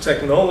march of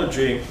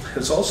technology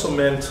has also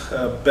meant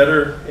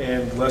better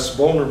and less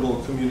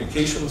vulnerable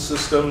communication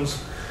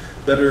systems,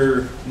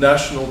 better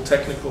national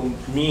technical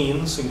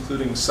means,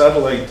 including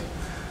satellite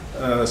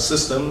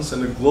systems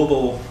and a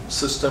global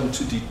system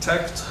to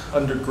detect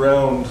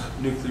underground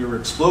nuclear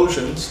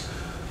explosions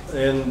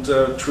and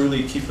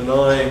truly keep an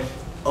eye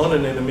on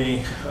an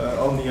enemy,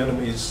 on the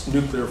enemy's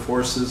nuclear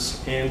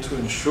forces, and to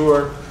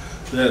ensure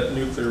that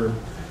nuclear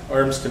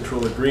arms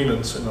control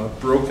agreements are not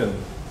broken.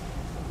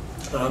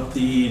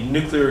 The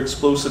nuclear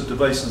explosive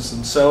devices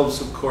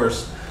themselves, of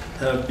course,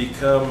 have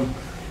become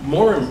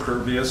more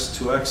impervious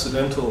to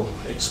accidental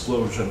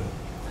explosion.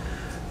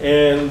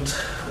 And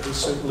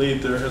certainly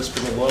there has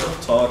been a lot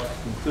of talk,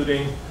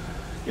 including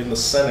in the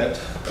Senate,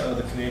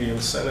 the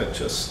Canadian Senate,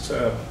 just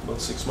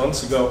about 6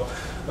 months ago,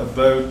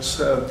 about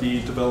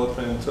the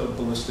development of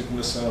ballistic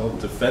missile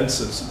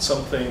defenses. It's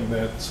something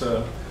that,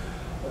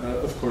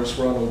 of course,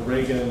 Ronald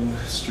Reagan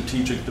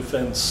Strategic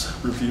Defense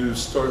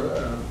Reviews,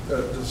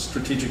 the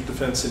Strategic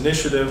Defense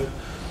Initiative,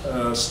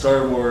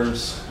 Star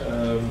Wars,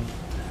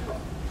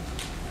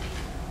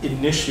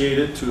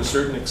 initiated to a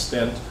certain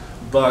extent,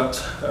 but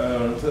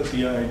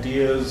the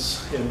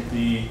ideas and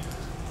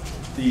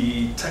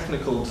the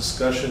technical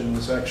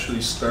discussions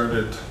actually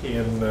started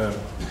in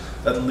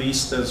at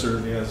least as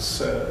early as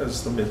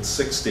the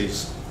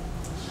mid-60s.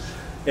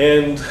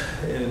 And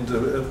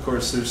of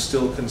course, there's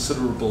still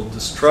considerable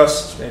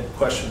distrust and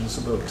questions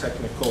about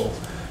technical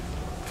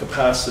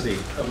capacity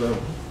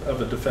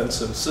of a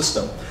defensive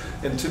system.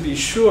 And to be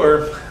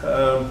sure,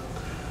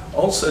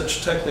 all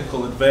such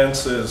technical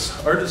advances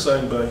are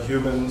designed by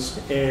humans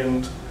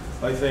and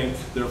I think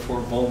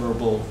therefore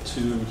vulnerable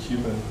to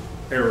human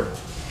error.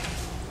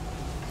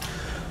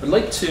 I'd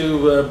like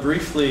to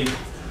briefly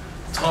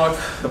talk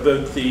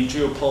about the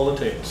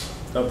geopolitics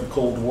of the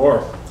Cold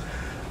War.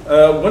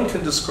 One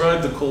can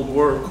describe the Cold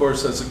War, of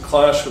course, as a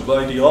clash of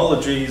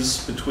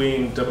ideologies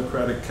between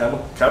democratic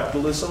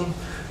capitalism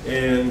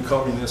and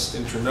communist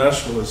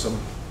internationalism.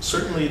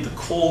 Certainly the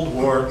Cold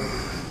War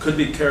could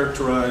be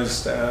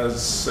characterized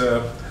as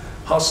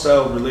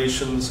hostile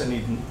relations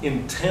and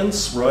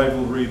intense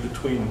rivalry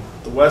between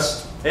the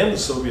West and the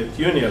Soviet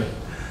Union.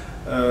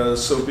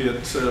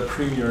 Soviet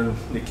Premier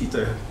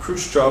Nikita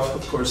Khrushchev,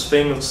 of course,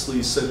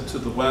 famously said to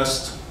the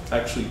West,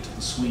 actually to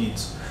the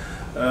Swedes,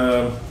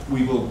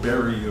 "We will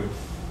bury you."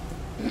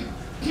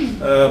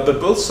 But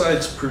both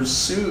sides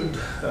pursued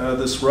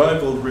this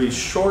rivalry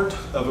short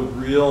of a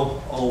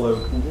real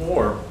all-out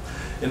war.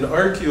 And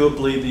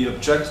arguably the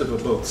objective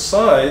of both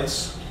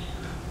sides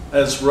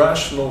as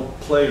rational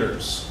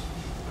players.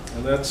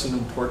 And that's an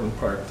important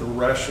part, the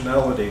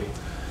rationality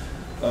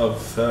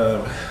of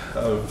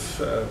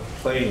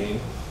playing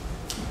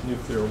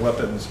nuclear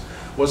weapons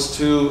was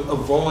to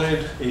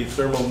avoid a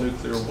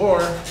thermonuclear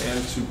war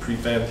and to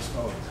prevent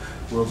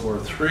World War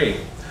III.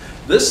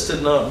 This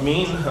did not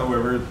mean,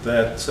 however,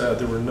 that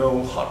there were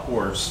no hot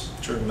wars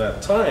during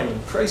that time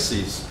and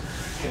crises.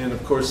 And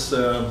of course,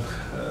 an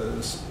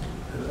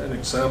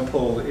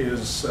example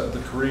is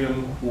the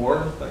Korean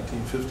War,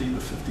 1950 to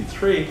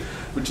 53,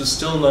 which is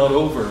still not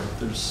over.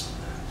 There's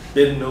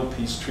been no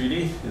peace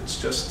treaty.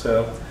 It's just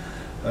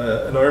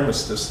an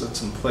armistice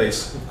that's in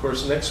place. Of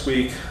course, next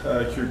week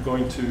you're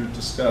going to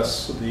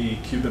discuss the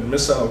Cuban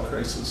Missile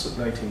Crisis of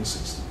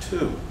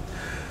 1962.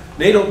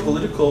 NATO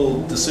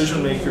political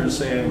decision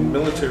makers and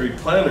military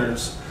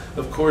planners,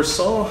 of course,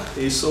 saw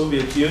a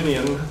Soviet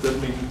Union that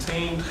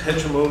maintained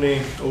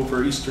hegemony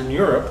over Eastern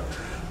Europe,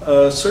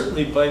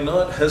 certainly by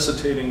not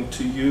hesitating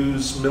to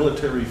use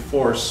military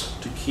force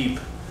to keep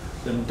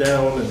them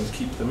down and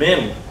keep them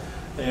in.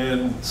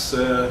 And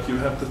you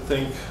have to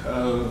think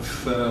of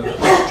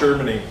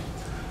Germany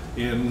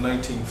in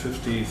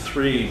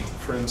 1953,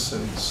 for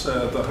instance,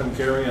 the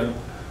Hungarian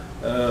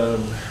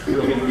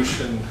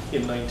Revolution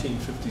in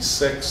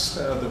 1956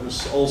 that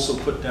was also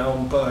put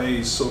down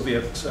by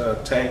Soviet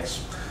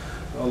tanks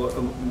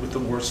with the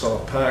Warsaw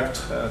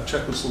Pact,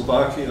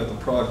 Czechoslovakia, the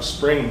Prague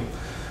Spring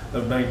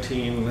of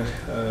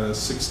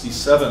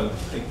 1967,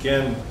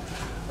 again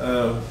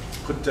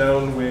put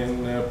down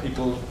when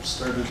people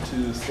started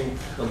to think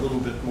a little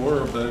bit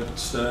more about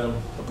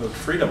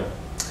freedom.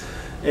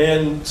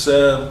 And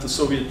the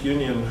Soviet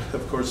Union,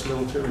 of course,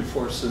 military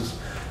forces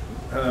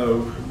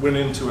went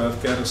into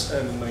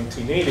Afghanistan in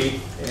 1980,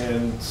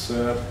 and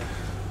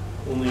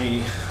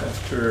only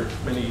after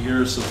many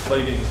years of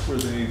fighting were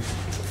they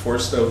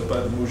forced out by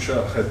the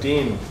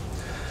Mujahideen.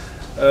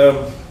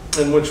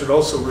 And one should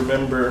also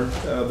remember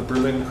the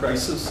Berlin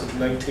crisis of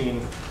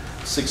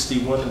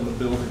 1961 and the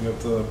building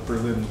of the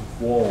Berlin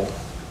Wall.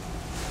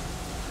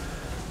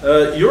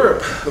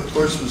 Europe, of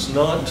course, was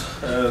not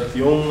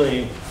the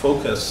only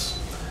focus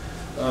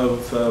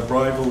of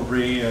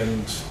rivalry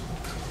and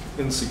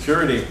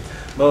insecurity.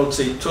 Mao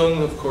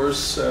Zedong, of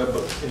course,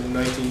 in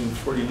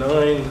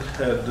 1949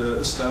 had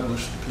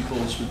established the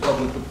People's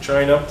Republic of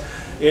China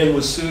and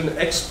was soon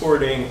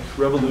exporting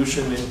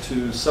revolution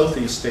into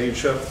Southeast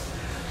Asia.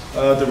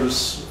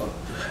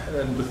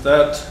 And with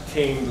that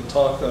came the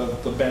talk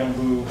of the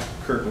bamboo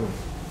curtain.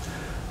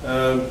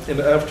 And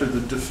after the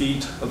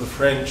defeat of the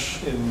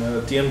French in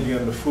Dien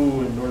Bien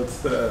Phu in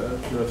North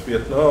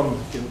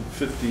Vietnam in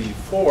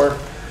 '54,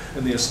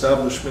 and the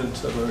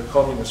establishment of a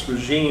communist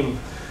regime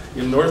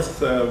in North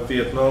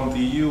Vietnam, the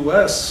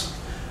U.S.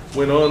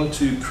 went on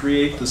to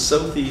create the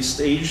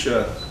Southeast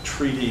Asia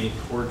Treaty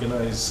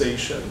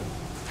Organization,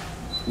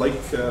 like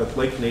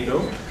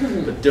NATO,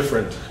 but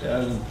different.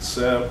 And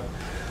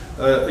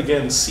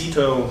again,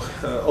 SEATO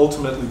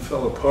ultimately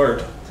fell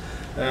apart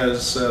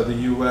as the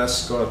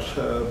U.S. got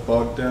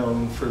bogged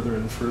down further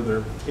and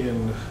further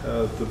in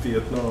the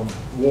Vietnam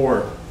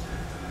War.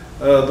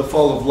 The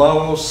fall of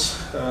Laos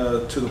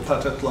to the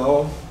Pathet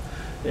Lao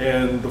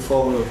and the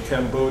fall of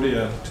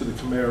Cambodia to the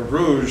Khmer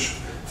Rouge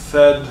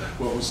fed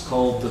what was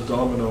called the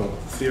domino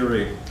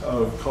theory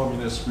of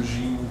communist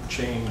regime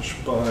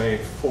change by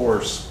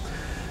force.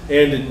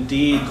 And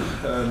indeed,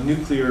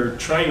 nuclear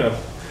China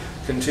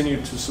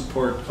continued to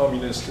support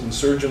communist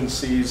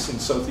insurgencies in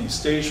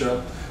Southeast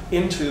Asia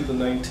into the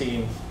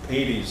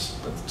 1980s.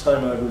 At the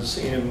time I was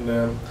in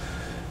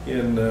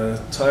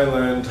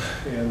Thailand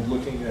and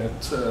looking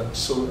at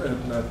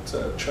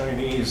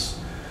Chinese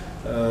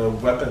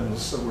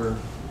weapons that were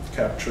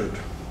captured.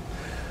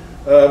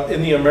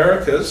 In the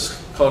Americas,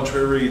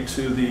 contrary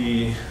to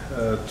the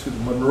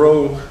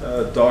Monroe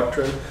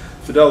Doctrine,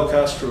 Fidel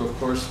Castro, of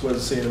course,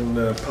 was in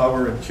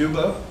power in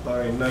Cuba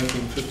by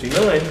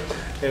 1959,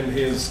 and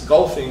his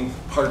golfing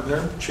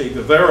partner, Che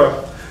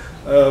Guevara,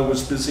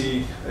 was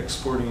busy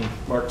exporting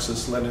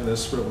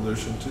Marxist-Leninist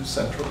revolution to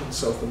Central and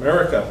South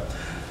America.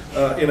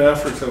 In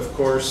Africa, of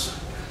course,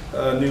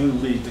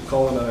 newly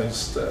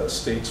decolonized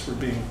states were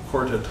being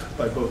courted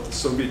by both the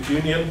Soviet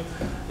Union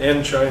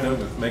and China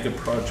with mega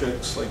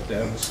projects like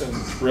dams and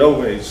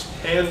railways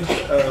and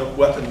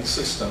weapon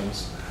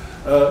systems.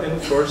 And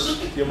of course,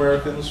 the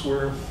Americans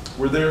were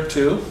there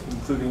too,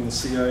 including the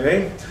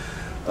CIA.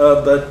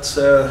 But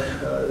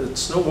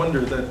it's no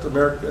wonder that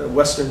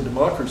Western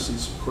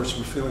democracies, of course,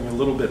 were feeling a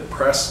little bit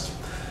pressed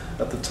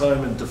at the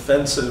time and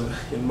defensive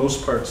in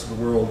most parts of the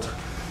world.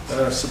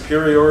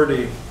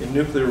 Superiority in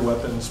nuclear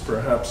weapons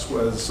perhaps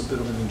was a bit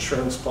of an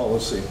insurance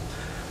policy.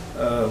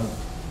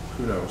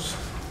 Who knows?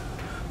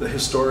 The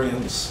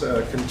historians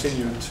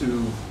continue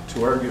to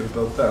argue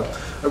about that.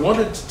 I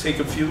wanted to take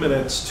a few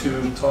minutes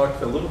to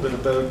talk a little bit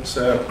about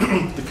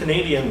the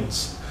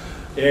Canadians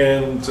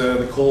and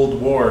the Cold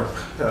War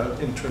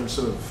in terms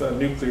of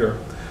nuclear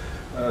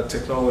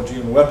technology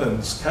and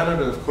weapons.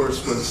 Canada, of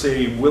course, was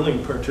a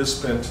willing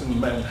participant in the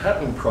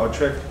Manhattan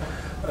Project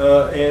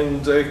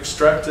and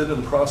extracted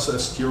and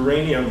processed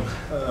uranium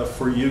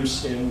for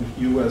use in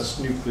US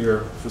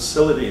nuclear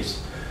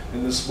facilities.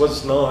 And this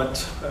was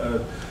not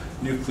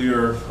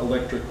nuclear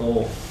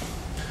electrical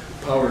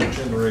power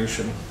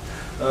generation.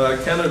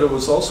 Canada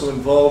was also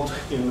involved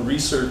in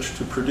research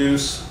to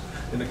produce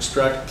and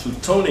extract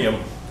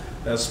plutonium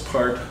as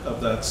part of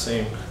that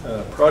same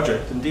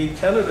project. Indeed,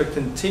 Canada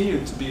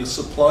continued to be a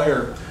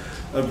supplier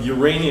of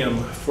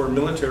uranium for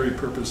military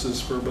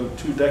purposes for about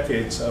 2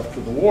 decades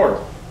after the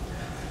war.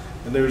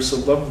 And there's a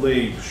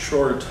lovely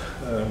short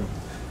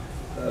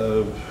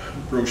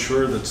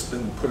brochure that's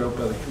been put out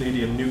by the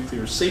Canadian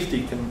Nuclear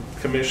Safety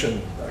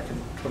Commission back in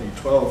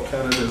 2012,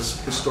 Canada's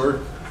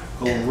historical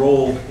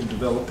role in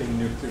developing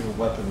nuclear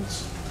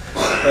weapons.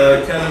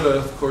 Canada,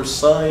 of course,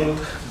 signed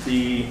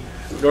the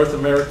North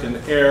American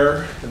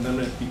Air, and then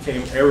it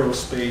became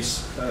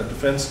Aerospace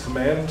Defense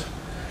Command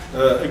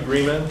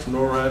Agreement,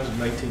 NORAD, in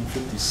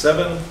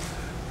 1957.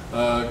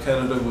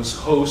 Canada was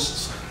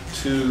host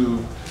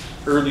to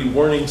early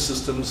warning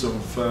systems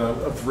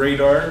of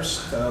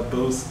radars,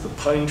 both the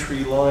Pine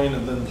Tree line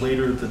and then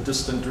later the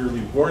Distant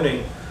Early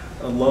Warning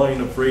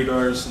line of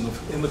radars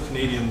in the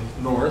Canadian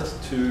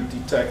North to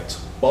detect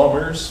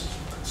bombers,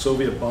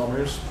 Soviet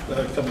bombers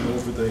coming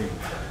over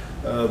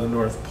the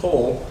North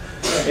Pole.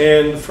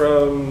 And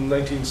from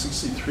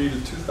 1963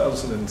 to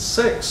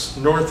 2006,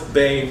 North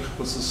Bay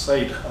was the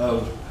site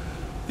of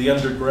the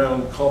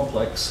underground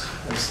complex,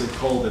 as they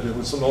called it. It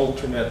was an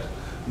alternate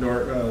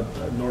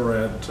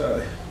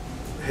NORAD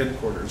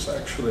headquarters,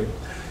 actually.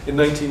 In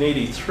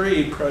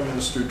 1983, Prime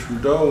Minister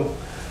Trudeau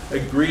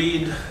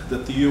agreed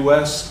that the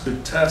US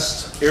could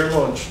test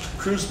air-launched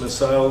cruise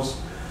missiles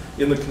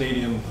in the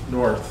Canadian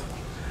North.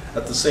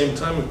 At the same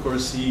time, of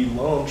course, he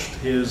launched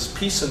his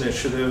peace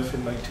initiative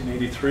in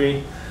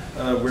 1983,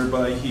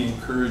 whereby he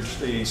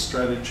encouraged a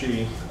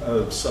strategy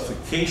of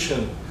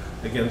suffocation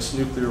against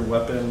nuclear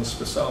weapons,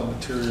 fissile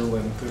material,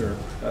 and their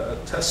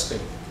testing.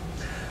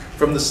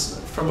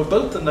 From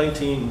about the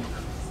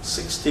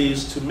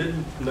 1960s to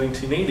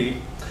mid-1980,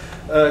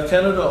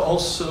 Canada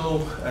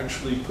also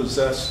actually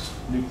possessed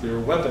nuclear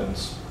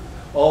weapons,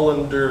 all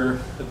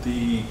under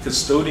the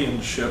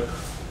custodianship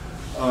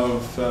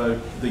of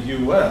the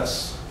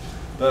US,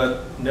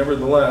 but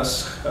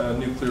nevertheless,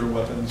 nuclear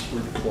weapons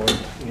were deployed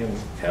in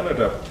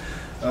Canada.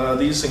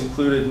 These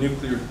included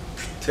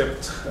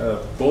nuclear-tipped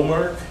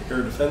Bomark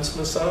air defense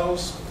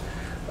missiles,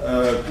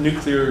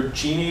 nuclear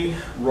Genie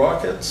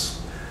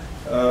rockets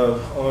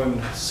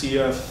on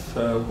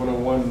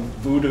CF-101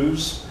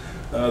 Voodoos.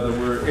 There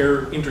were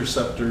air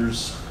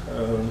interceptors,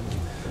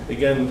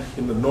 again,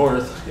 in the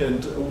north.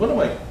 And one of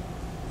my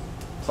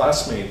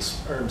classmates,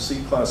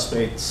 RMC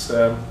classmates,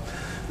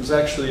 was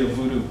actually a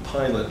Voodoo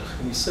pilot.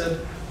 And he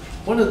said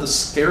one of the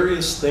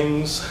scariest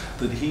things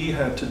that he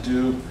had to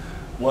do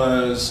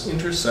was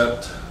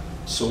intercept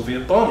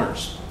Soviet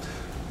bombers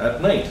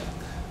at night.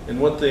 And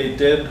what they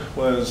did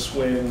was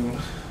and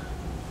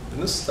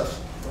this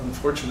stuff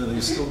unfortunately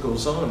still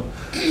goes on,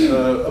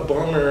 a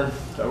bomber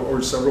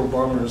or several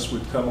bombers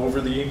would come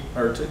over the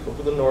Arctic,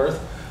 over the north.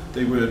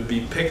 They would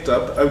be picked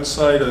up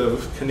outside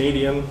of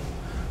Canadian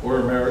or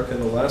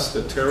American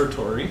Alaska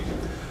territory,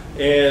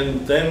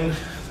 and then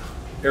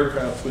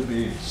aircraft would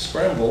be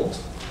scrambled,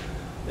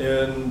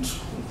 and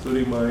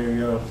including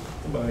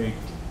my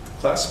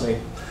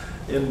classmate,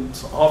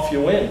 and off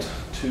you went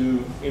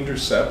to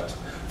intercept.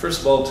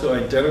 First of all, to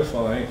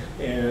identify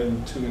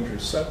and to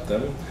intercept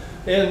them,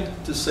 and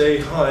to say,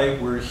 hi,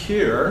 we're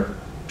here,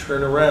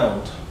 turn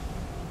around,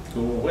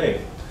 go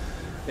away.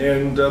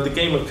 And the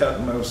game of cat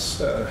and mouse,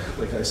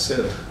 like I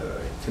said,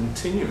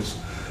 continues.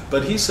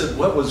 But he said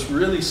what was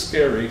really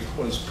scary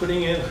was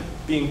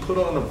being put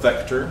on a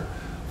vector,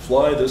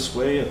 fly this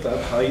way at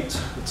that height,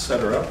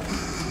 etc.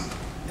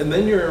 And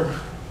then you're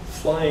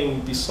flying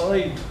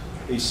beside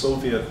a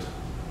Soviet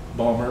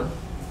bomber,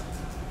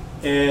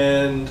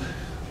 and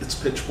it's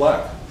pitch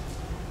black.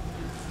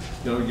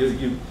 You know,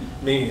 you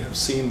may have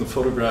seen the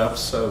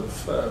photographs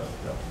of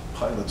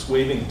pilots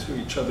waving to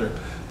each other,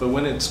 but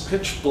when it's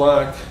pitch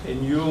black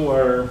and you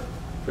are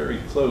very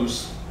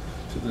close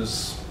to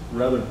this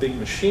rather big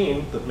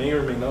machine that may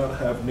or may not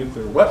have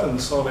nuclear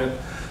weapons on it,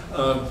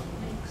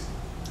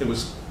 it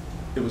was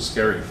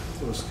scary.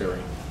 It was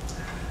scary.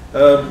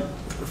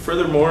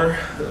 Furthermore,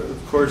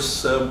 of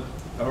course,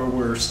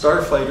 our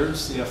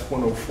starfighters, the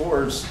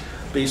F-104s,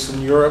 based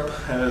in Europe,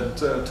 had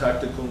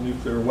tactical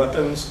nuclear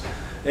weapons.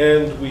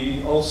 And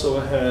we also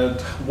had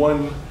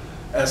one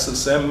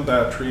SSM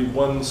battery,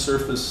 one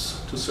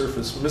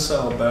surface-to-surface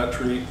missile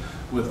battery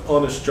with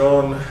Honest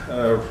John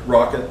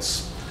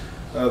rockets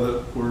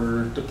that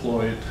were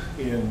deployed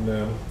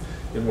in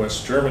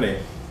West Germany.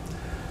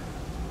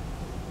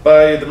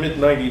 By the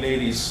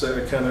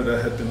mid-1980s,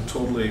 Canada had been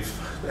totally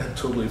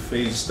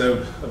phased out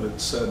of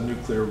its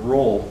nuclear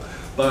role.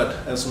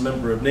 But as a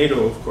member of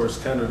NATO, of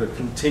course, Canada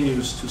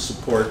continues to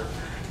support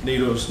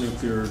NATO's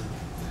nuclear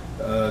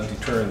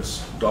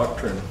deterrence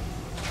doctrine.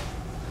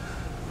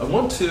 I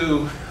want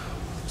to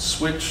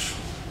switch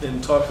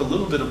and talk a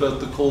little bit about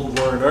the Cold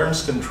War and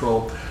arms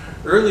control.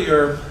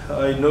 Earlier,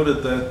 I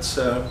noted that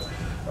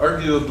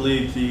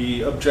arguably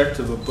the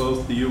objective of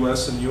both the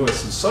US and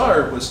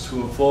USSR was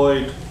to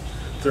avoid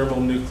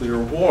thermonuclear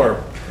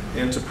war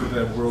and to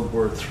prevent World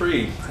War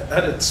III.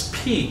 At its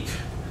peak,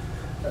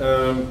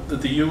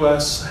 the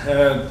US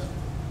had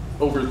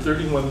over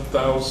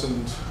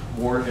 31,000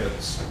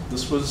 warheads.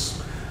 This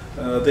was,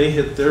 they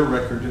hit their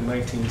record in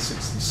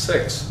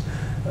 1966.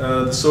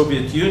 The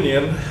Soviet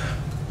Union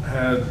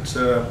had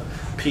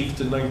peaked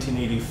in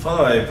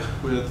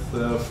 1985 with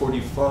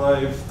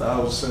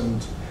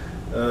 45,000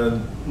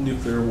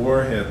 nuclear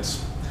warheads.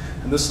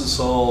 And this is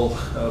all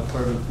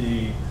part of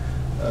the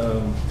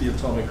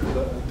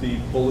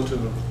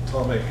Bulletin of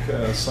Atomic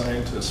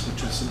Scientists,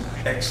 which is an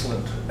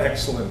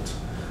excellent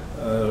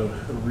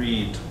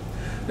read.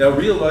 Now,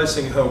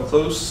 realizing how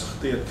close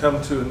they had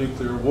come to a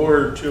nuclear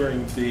war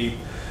during the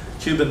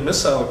Cuban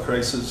Missile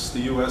Crisis,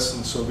 the US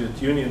and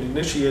Soviet Union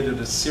initiated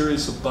a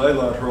series of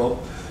bilateral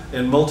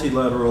and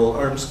multilateral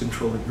arms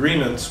control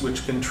agreements,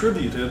 which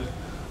contributed,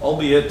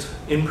 albeit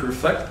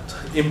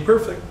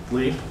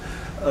imperfectly,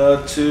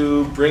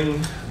 to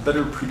bring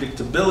better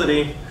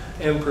predictability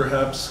and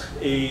perhaps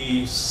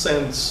a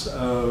sense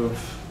of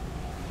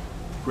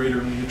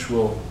greater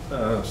mutual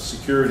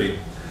security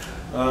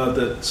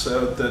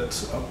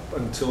that up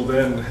until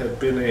then had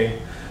been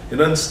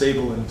an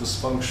unstable and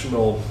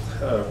dysfunctional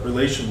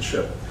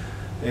relationship.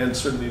 And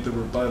certainly there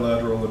were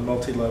bilateral and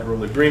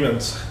multilateral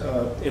agreements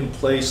in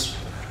place,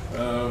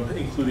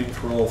 including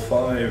for all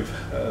 5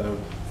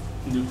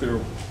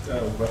 nuclear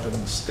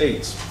weapon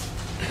states.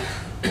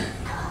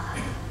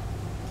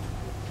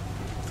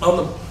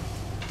 On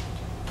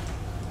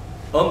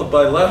the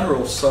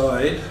bilateral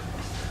side,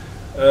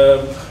 a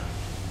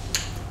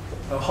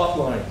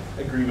hotline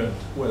agreement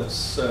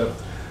was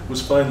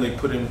finally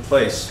put in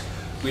place.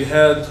 We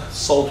had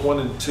SALT 1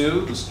 and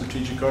 2, the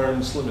strategic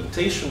arms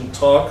limitation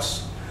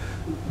talks,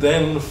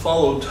 then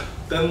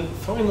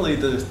finally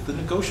the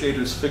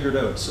negotiators figured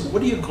out, so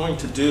what are you going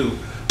to do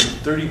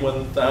with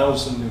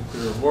 31,000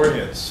 nuclear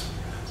warheads?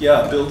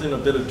 Yeah, build in a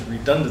bit of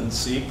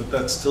redundancy, but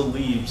that still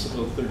leaves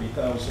about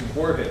 30,000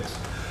 warheads.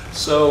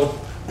 So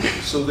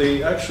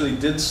they actually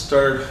did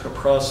start a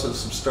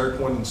process of START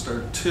 1 and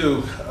START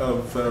 2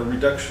 of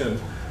reduction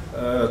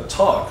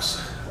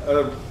talks.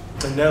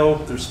 And now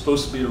there's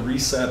supposed to be a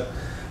reset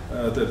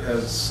that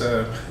has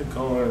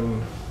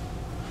gone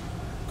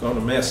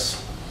amiss.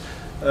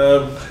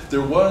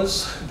 There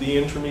was the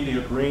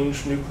Intermediate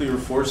Range Nuclear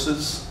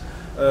Forces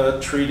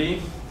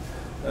Treaty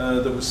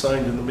that was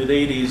signed in the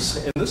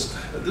mid-80s, and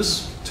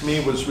this to me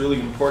was really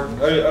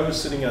important. I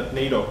was sitting at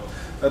NATO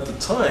at the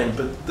time,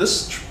 but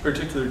this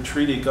particular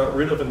treaty got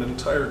rid of an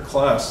entire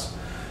class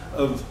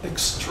of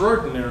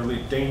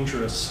extraordinarily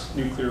dangerous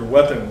nuclear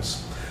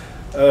weapons.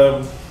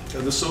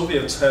 The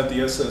Soviets had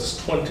the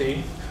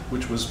SS-20,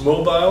 which was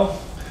mobile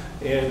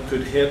and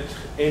could hit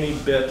any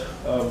bit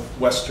of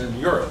Western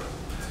Europe.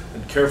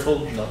 And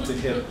careful not to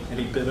hit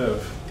any bit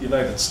of the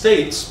United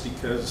States,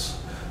 because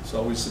it's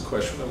always the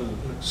question of a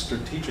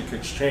strategic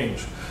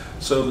exchange.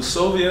 So the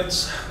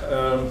Soviets,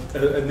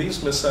 and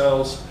these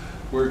missiles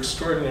were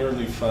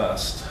extraordinarily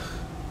fast,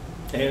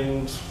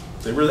 and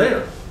they were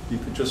there. You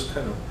could just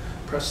kind of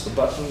press the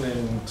button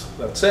and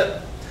that's it.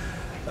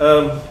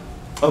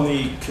 On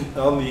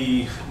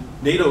the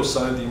NATO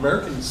side, the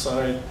American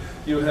side,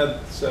 you had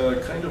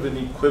kind of an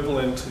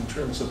equivalent in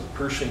terms of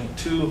Pershing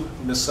II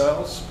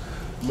missiles,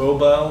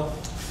 mobile,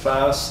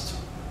 fast,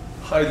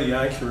 highly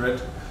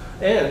accurate,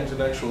 and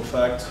in actual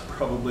fact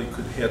probably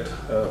could hit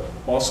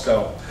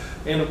Moscow.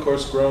 And of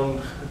course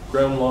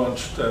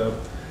ground-launched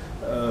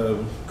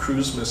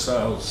cruise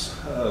missiles,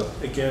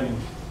 again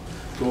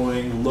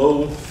going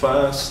low,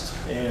 fast,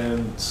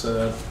 and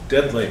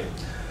deadly.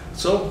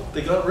 So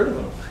they got rid of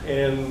them,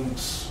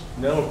 and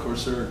now of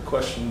course there are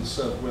questions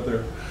of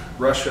whether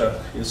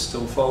Russia is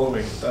still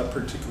following that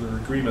particular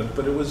agreement,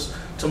 but it was,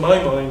 to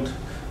my mind,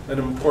 an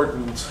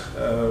important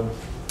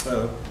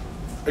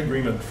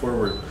agreement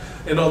forward.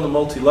 And on the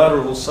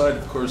multilateral side,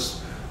 of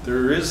course,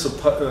 there is a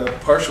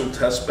partial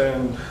test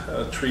ban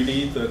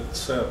treaty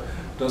that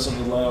doesn't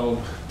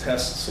allow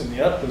tests in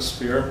the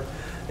atmosphere,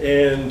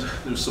 and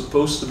there's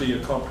supposed to be a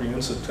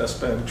comprehensive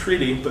test ban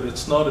treaty, but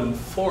it's not in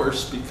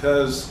force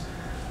because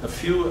a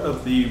few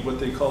of the, what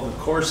they call the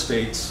core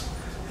states,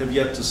 have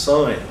yet to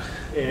sign.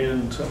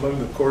 And among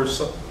the core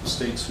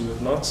states who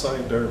have not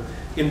signed are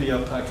India,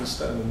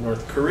 Pakistan, and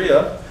North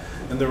Korea.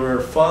 And there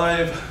are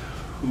 5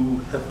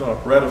 who have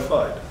not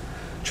ratified: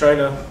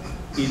 China,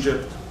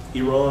 Egypt,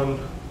 Iran,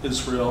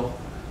 Israel,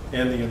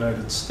 and the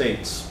United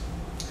States.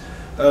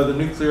 The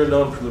Nuclear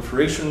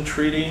Non-Proliferation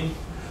Treaty,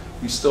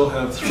 we still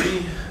have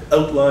 3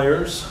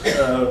 outliers: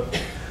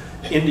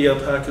 India,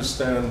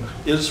 Pakistan,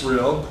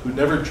 Israel, who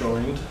never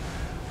joined,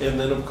 and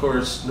then of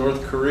course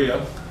North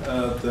Korea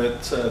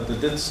that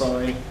did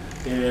sign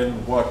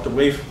and walked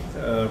away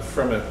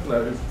from it.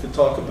 Now, we could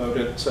talk about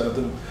it.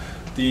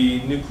 The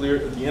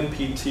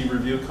NPT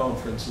review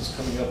conference is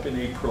coming up in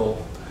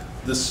April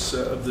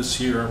of this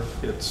year.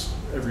 It's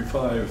every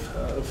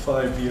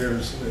 5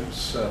 years. And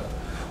there's a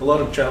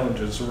lot of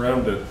challenges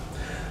around it.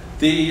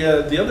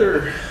 The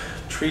other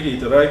treaty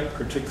that I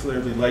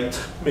particularly liked,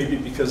 maybe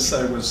because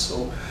I was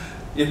so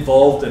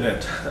involved in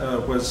it,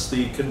 was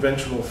the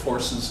Conventional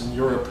Forces in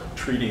Europe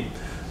Treaty,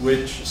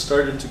 which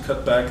started to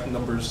cut back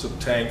numbers of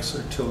tanks,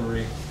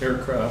 artillery,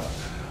 aircraft,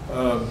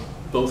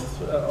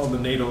 both on the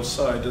NATO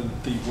side and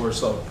the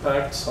Warsaw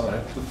Pact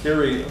side. The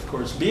theory, of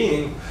course,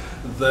 being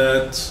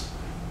that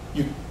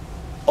you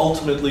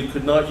ultimately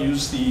could not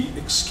use the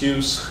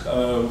excuse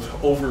of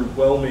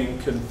overwhelming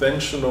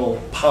conventional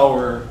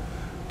power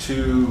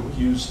to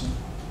use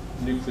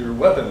nuclear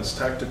weapons,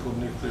 tactical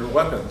nuclear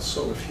weapons.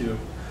 So if you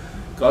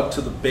got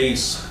to the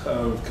base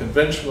of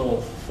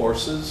conventional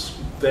forces,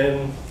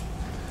 then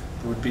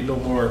there would be no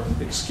more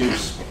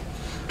excuse.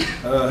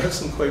 It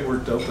hasn't quite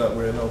worked out that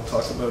way, and I'll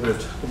talk about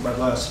it in my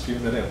last few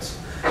minutes.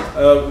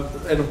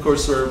 And of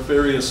course, there are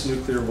various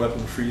nuclear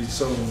weapon-free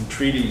zone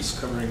treaties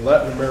covering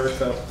Latin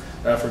America,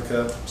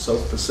 Africa,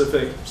 South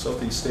Pacific,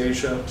 Southeast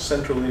Asia,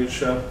 Central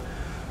Asia,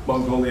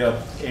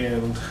 Mongolia,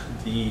 and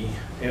the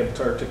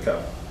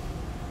Antarctica.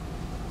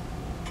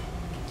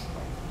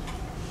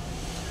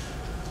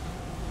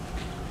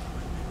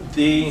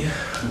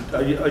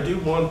 I do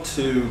want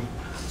to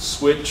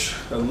switch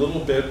a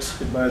little bit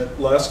in my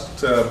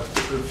last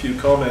few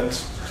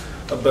comments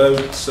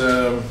about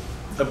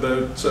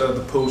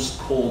the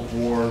post-Cold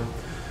War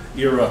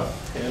era,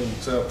 and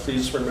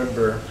please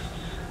remember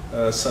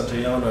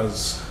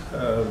Santayana's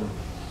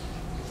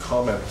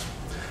comment.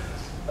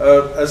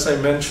 As I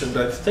mentioned,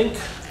 I think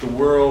the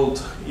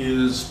world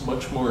is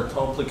much more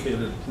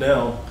complicated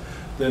now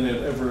than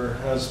it ever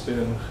has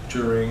been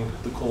during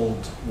the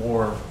Cold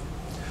War.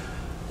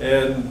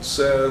 And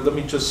let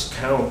me just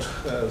count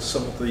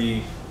some of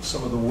the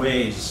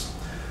ways.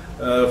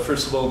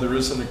 First of all, there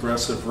is an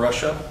aggressive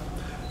Russia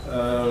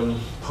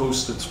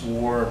post its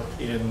war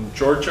in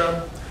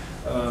Georgia.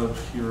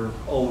 You're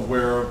all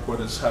aware of what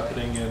is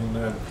happening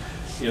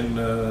in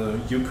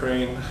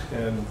Ukraine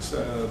and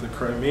the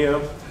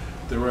Crimea.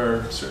 There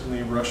are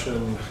certainly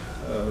Russian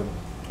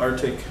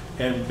Arctic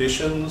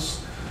ambitions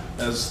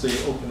as they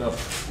open up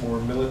more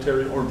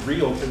military, or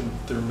reopen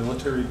their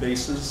military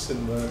bases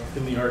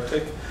in the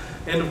Arctic.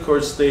 And of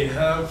course they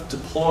have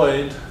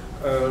deployed,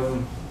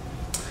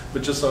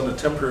 but just on a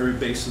temporary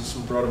basis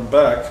and brought them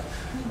back,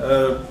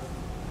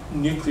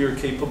 nuclear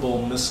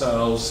capable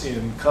missiles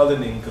in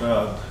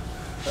Kaliningrad,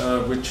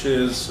 which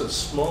is a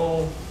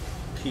small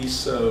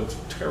piece of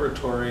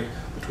territory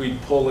between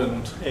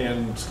Poland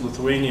and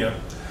Lithuania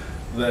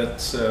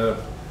that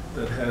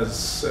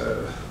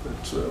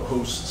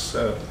hosts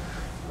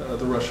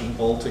the Russian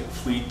Baltic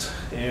Fleet,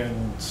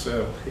 and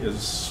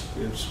is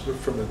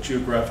from a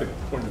geographic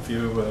point of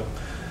view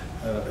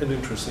an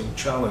interesting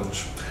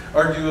challenge.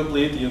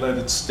 Arguably, the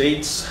United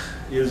States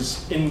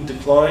is in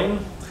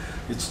decline.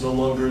 It's no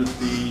longer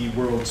the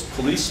world's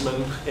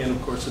policeman, and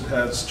of course it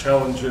has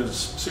challenges,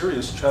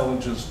 serious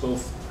challenges,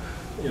 both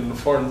in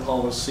foreign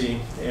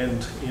policy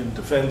and in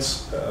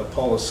defense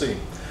policy.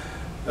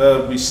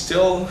 We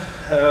still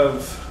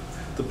have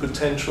the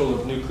potential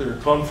of nuclear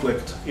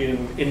conflict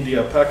in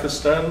India,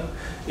 Pakistan.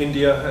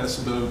 India has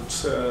about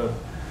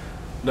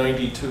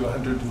 90 to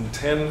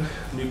 110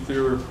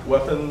 nuclear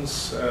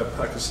weapons,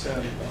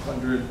 Pakistan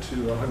 100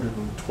 to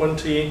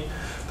 120.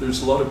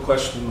 There's a lot of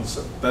questions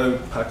about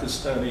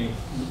the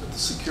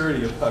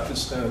security of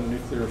Pakistan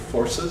nuclear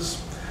forces.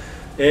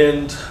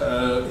 And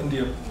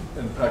India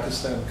and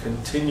Pakistan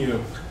continue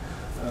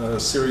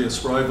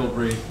serious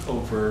rivalry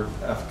over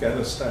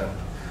Afghanistan.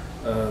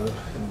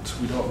 And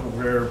we don't know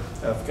where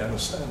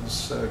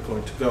Afghanistan's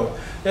going to go.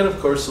 And of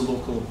course,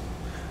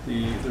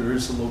 there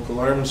is a local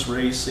arms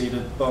race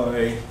aided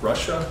by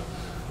Russia.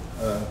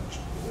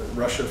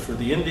 Russia for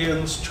the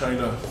Indians,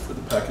 China for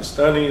the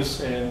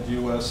Pakistanis, and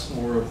US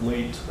more of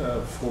late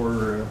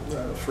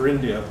for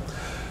India.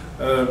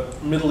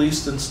 Middle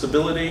East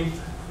instability.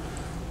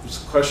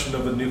 There's a question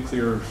of a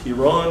nuclear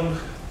Iran.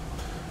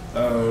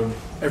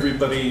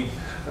 Everybody,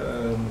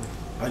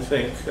 I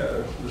think,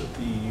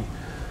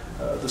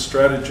 the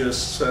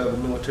strategists, the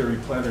military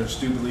planners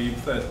do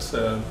believe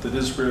that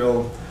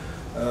Israel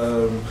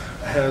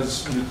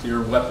has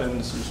nuclear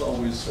weapons. There's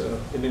always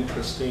an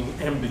interesting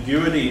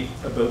ambiguity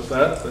about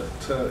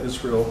that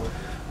Israel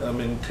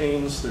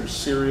maintains. There's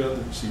Syria,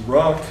 there's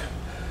Iraq.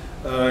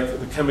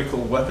 The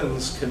Chemical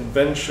Weapons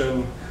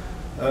Convention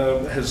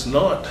has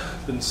not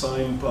been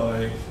signed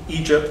by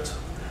Egypt,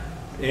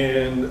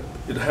 and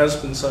it has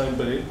been signed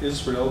by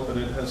Israel, but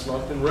it has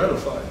not been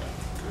ratified.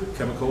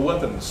 Chemical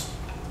weapons,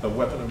 a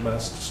weapon of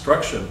mass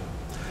destruction.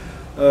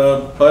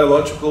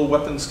 Biological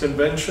Weapons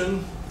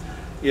Convention,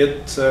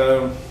 it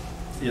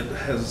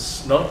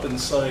has not been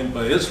signed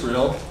by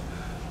Israel,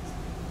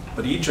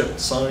 but Egypt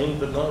signed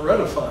but not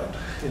ratified.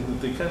 And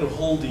they kind of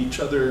hold each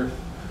other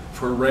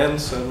for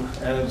ransom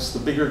as the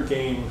bigger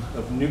game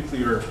of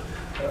nuclear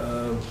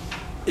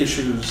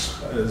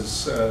issues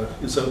is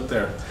out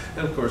there.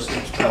 And of course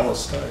there's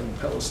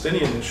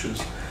Palestinian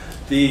issues.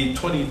 The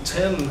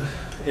 2010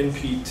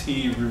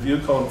 NPT review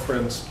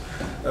conference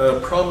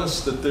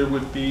promised that there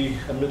would be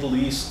a Middle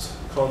East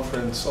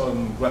conference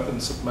on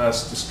weapons of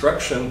mass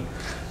destruction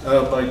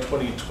by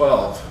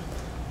 2012.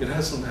 It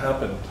hasn't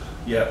happened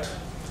yet,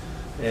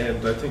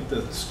 and I think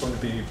that's going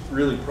to be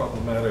really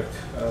problematic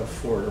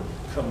for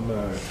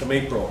come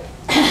April.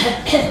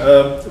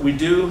 We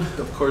do,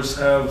 of course,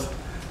 have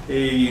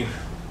a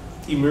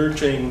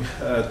emerging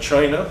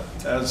China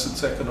as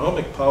its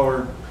economic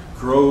power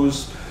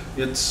grows.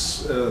 They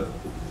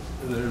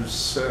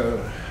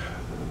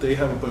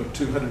have about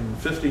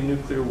 250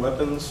 nuclear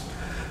weapons,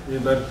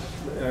 and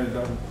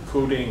I'm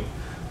quoting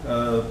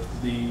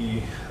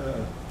the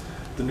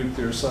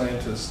nuclear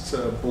scientists'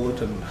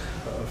 bulletin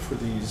for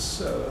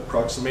these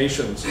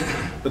approximations.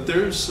 But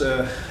there's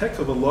a heck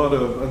of a lot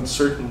of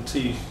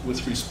uncertainty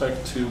with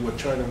respect to what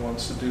China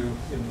wants to do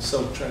in the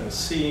South China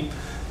Sea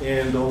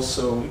and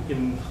also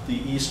in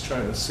the East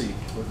China Sea,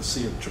 or the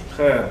Sea of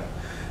Japan.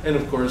 And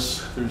of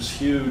course, there's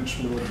huge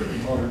military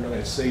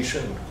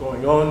modernization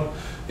going on,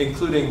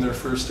 including their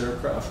first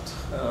aircraft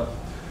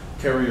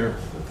carrier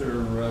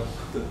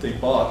that they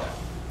bought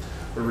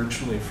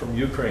originally from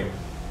Ukraine.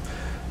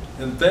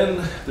 And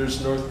then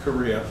there's North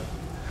Korea.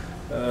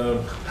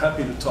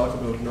 Happy to talk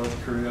about North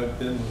Korea. I've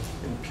been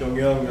in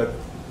Pyongyang. I've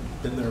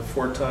been there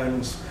 4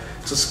 times.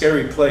 It's a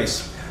scary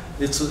place.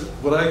 It's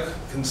what I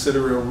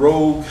consider a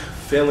rogue,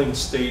 failing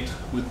state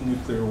with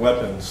nuclear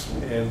weapons,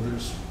 and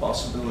there's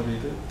possibility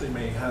that they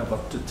may have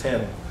up to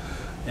 10.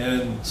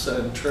 And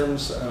in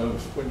terms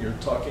of when you're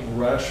talking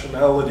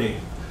rationality,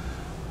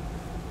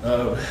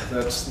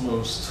 that's the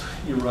most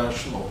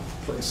irrational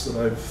place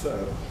that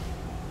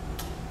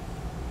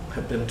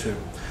have been to.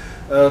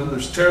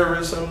 There's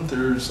terrorism.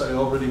 I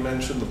already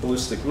mentioned the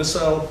ballistic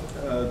missile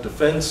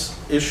defense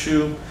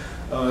issue.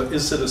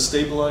 Is it a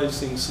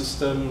stabilizing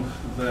system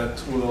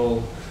that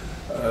will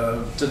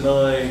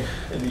deny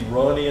an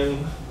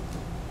Iranian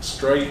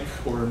strike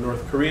or a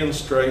North Korean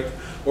strike,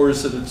 or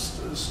is it a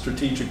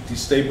strategic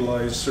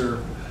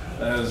destabilizer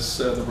as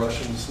the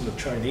Russians and the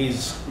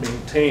Chinese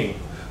maintain?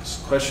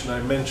 It's a question I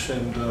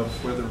mentioned of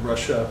whether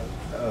Russia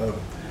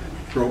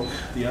broke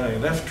the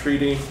INF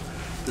Treaty.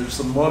 There's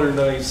the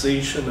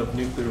modernization of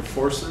nuclear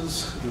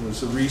forces. There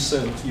was a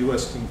recent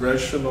U.S.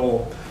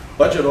 Congressional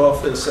Budget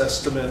Office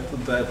estimate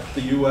that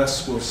the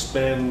U.S. will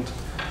spend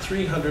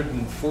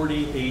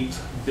 $348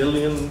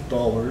 billion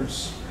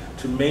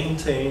to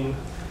maintain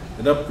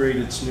and upgrade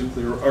its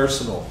nuclear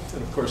arsenal.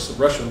 And of course, the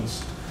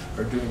Russians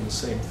are doing the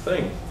same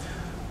thing.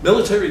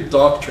 Military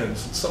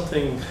doctrines, it's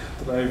something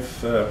that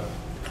I've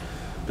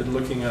been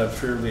looking at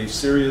fairly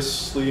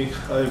seriously.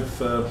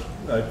 I've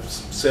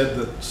said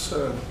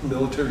that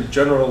military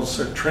generals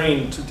are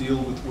trained to deal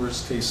with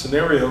worst case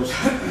scenarios,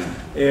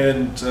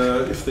 and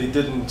if they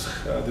didn't,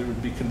 they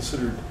would be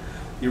considered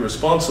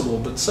irresponsible.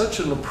 But such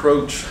an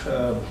approach,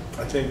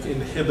 I think,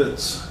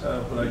 inhibits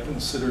what I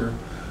consider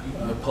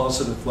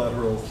positive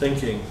lateral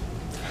thinking.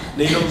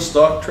 NATO's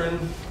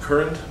doctrine,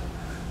 current,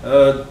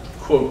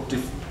 quote,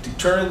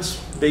 deterrence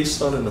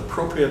based on an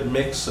appropriate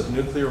mix of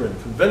nuclear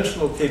and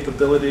conventional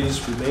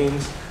capabilities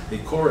remains a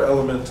core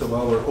element of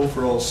our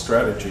overall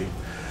strategy.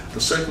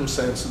 The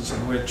circumstances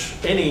in which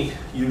any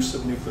use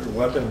of nuclear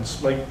weapons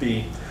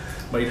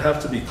might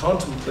have to be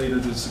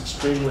contemplated is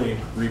extremely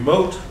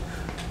remote,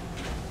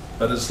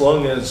 but as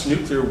long as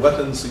nuclear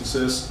weapons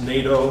exist,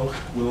 NATO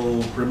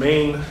will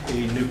remain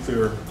a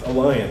nuclear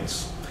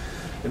alliance.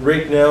 And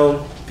right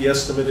now, the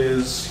estimate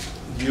is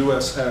the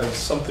U.S. has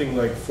something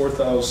like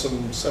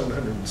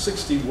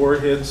 4,760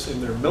 warheads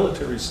in their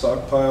military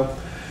stockpile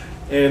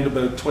and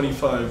about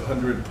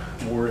 2,500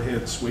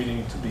 warheads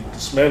waiting to be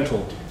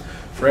dismantled.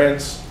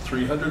 France,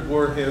 300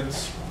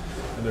 warheads,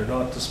 and they're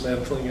not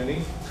dismantling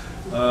any.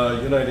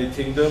 United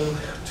Kingdom,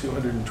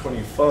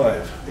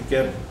 225.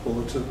 Again,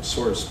 Bulletin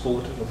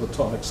of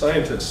Atomic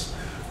Scientists.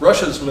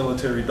 Russia's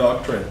military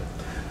doctrine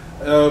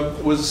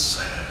was,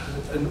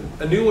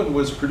 a new one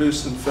was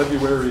produced in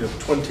February of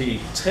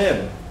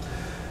 2010.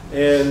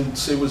 And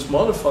it was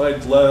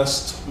modified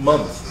last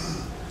month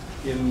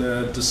in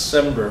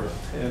December,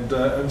 and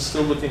I'm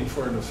still looking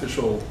for an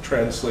official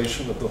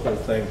translation of the whole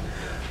thing.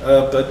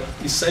 But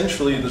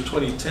essentially, the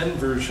 2010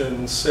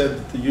 version said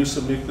that the use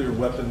of nuclear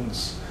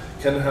weapons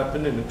can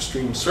happen in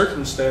extreme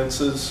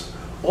circumstances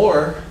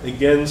or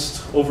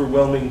against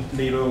overwhelming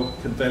NATO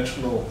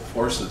conventional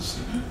forces.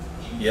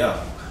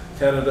 Yeah,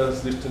 Canada,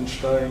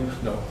 Liechtenstein,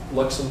 no,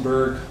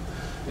 Luxembourg,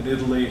 and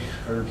Italy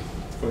are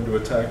going to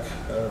attack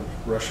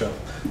Russia.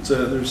 It's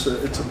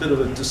a bit of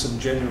a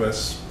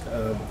disingenuous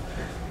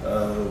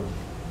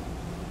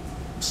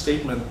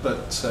statement,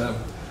 but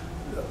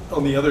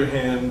on the other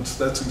hand,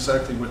 that's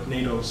exactly what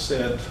NATO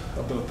said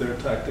about their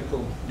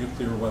tactical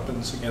nuclear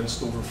weapons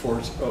against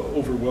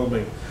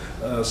overwhelming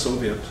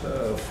Soviet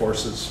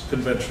forces,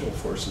 conventional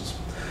forces.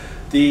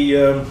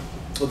 The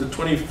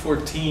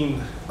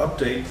 2014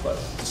 update,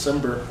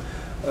 December,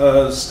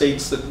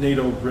 states that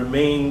NATO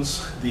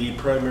remains the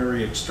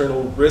primary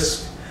external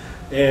risk,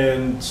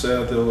 and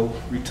they'll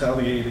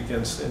retaliate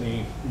against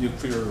any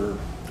nuclear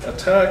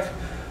attack.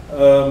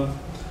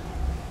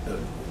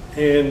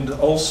 And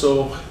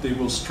also, they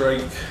will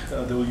strike,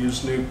 they will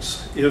use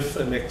nukes if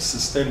an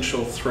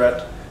existential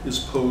threat is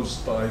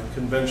posed by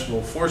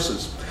conventional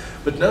forces.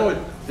 But now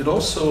it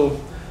also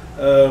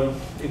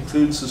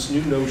includes this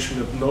new notion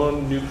of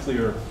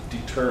non-nuclear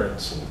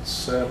deterrence.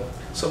 It's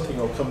something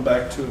I'll come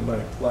back to in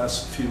my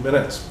last few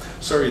minutes.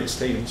 Sorry it's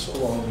taking so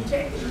long.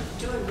 You're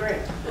doing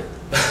great.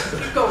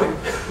 Keep going.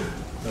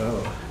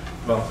 Oh.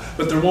 Well,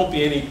 but there won't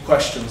be any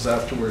questions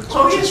afterwards,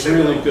 Oh, which is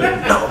really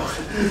good. No.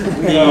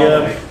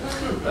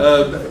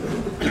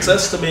 It's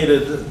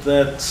estimated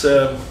that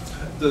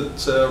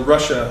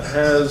Russia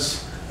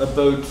has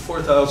about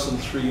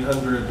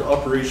 4,300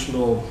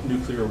 operational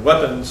nuclear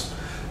weapons,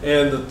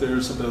 and that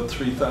there's about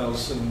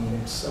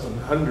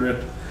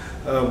 3,700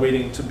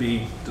 waiting to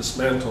be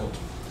dismantled.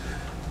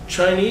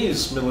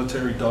 Chinese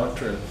military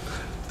doctrine.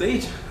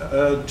 They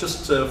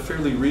just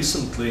fairly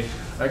recently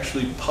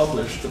actually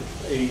published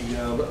a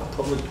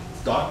public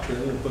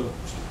doctrine about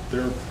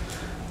their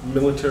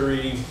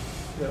military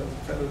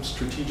kind of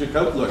strategic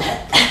outlook.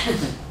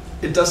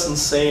 It doesn't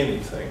say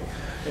anything,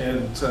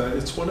 and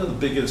it's one of the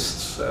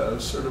biggest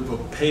sort of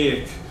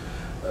opaque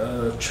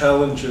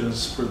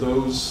challenges for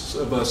those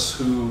of us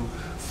who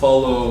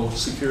follow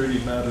security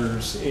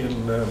matters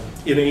in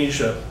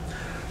Asia.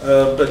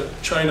 But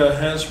China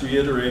has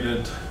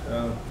reiterated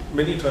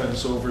many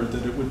times over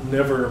that it would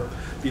never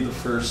be the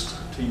first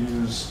to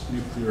use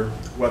nuclear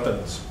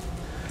weapons.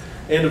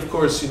 And of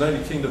course,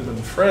 United Kingdom and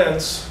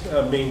France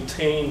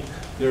maintain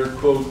their,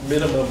 quote,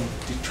 minimum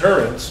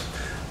deterrence.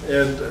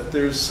 And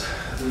there's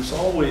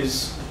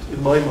always,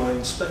 in my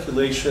mind,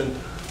 speculation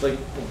like,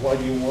 why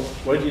do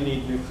you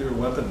need nuclear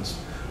weapons?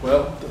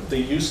 Well,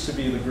 they used to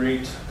be the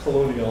great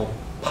colonial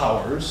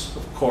powers,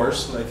 of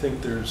course, and I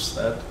think there's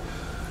the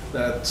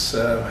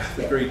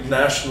great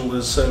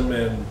nationalism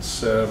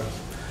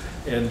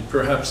and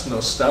perhaps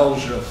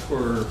nostalgia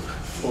for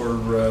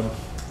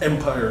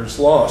empires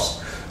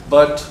lost.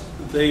 But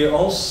they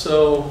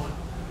also,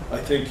 I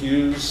think,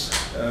 use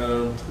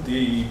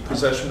the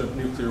possession of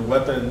nuclear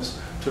weapons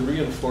to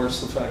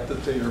reinforce the fact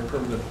that they are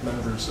permanent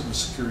members of the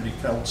Security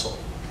Council.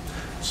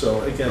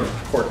 So again,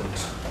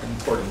 important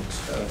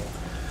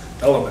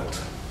element.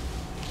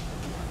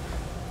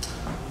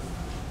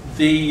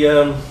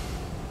 The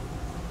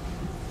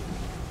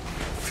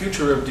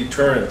future of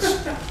deterrence.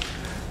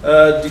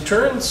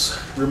 Deterrence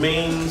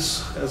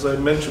remains, as I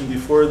mentioned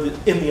before,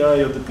 in the eye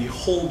of the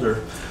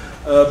beholder.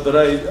 But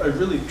I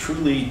really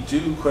truly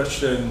do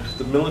question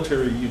the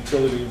military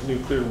utility of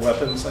nuclear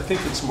weapons. I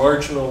think it's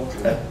marginal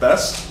at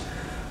best.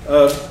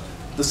 The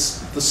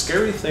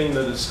scary thing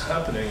that is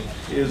happening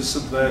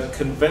is that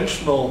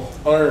conventional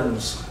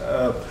arms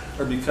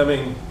are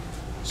becoming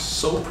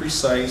so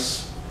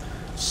precise,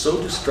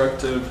 so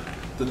destructive,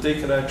 that they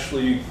can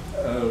actually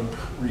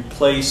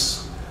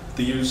replace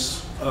the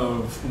use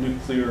of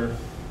nuclear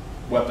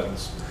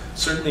weapons.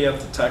 Certainly at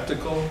the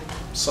tactical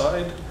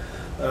side,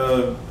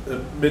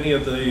 many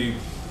of the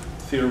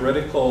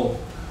theoretical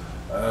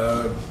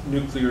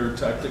nuclear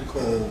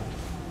tactical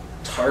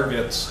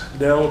targets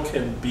now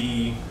can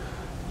be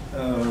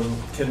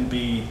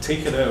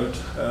taken out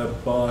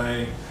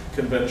by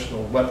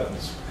conventional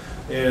weapons.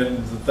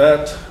 And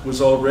that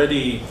was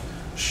already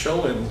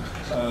shown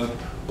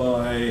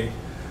by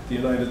the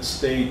United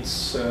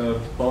States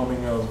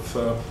bombing of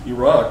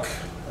Iraq,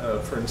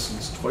 for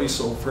instance,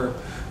 twice over,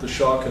 the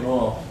shock and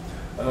awe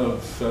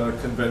of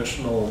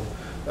conventional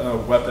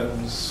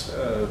weapons,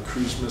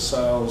 cruise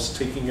missiles,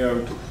 taking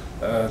out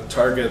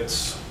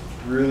targets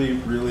really,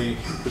 really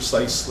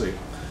precisely.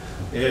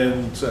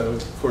 And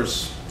of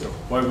course,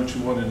 why would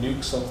you want to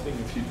nuke something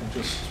if you can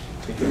just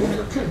take it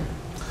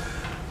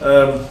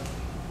over?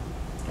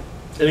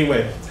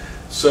 Anyway,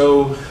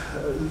 so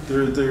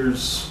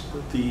there's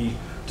the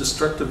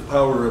destructive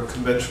power of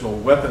conventional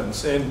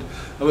weapons. And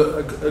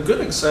a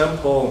good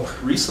example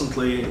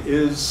recently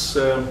is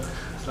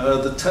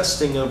the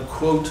testing of,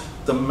 quote,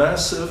 the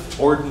massive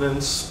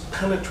ordnance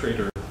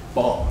penetrator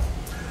bomb,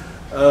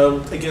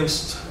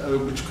 against,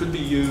 which could be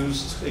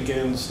used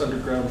against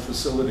underground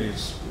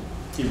facilities.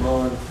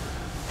 Iran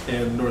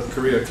and North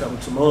Korea come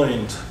to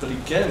mind. But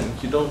again,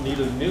 you don't need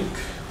a nuke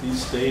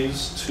these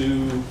days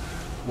to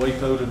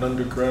wipe out an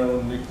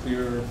underground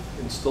nuclear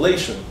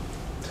installation.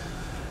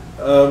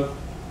 And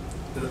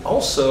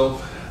also,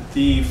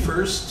 the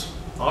first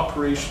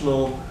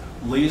operational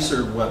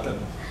laser weapon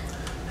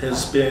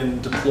has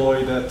been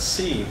deployed at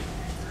sea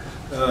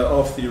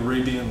off the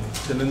Arabian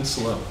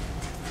Peninsula.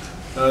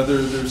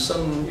 There's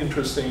some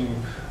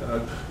interesting,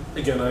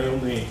 again, I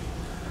only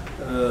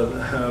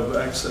have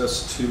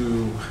access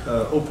to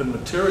open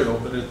material,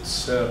 but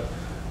it's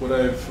what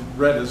I've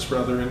read is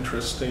rather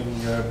interesting.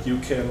 You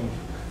can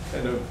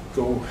kind of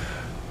go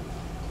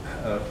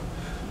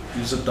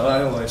use a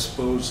dial, I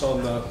suppose,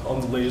 on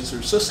the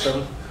laser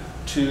system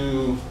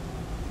to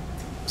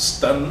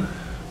stun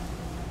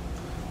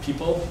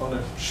people on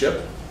a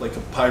ship, like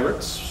a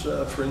pirates,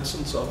 for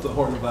instance, off the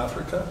Horn of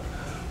Africa,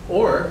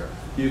 or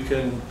you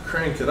can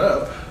crank it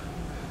up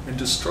and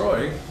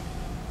destroy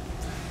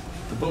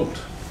the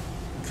boat.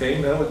 Okay,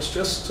 now it's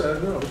just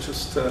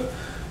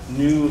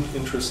new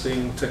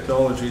interesting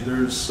technology.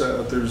 There's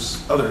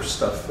other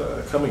stuff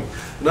coming.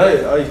 And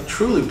I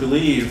truly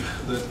believe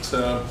that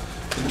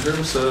in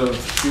terms of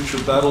future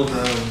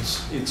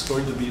battlegrounds, it's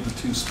going to be the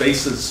two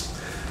spaces.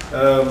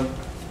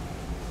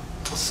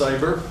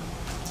 Cyber,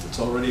 it's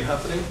already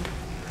happening.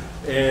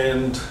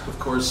 And of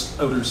course,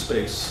 outer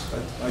space.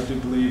 I do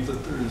believe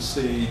that there is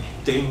a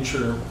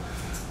danger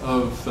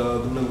of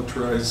the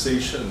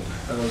militarization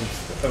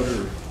of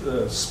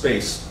outer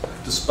space.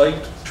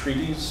 Despite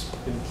treaties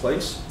in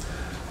place,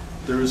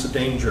 there is a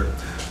danger.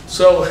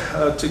 So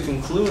to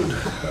conclude,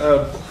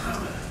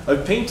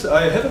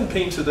 I haven't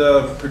painted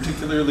a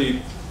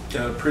particularly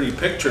pretty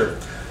picture,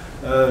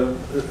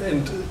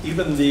 and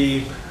even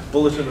the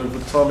Bulletin of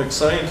Atomic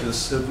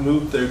Scientists have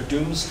moved their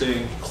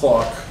doomsday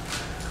clock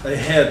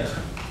ahead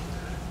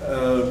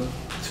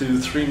to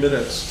 3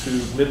 minutes to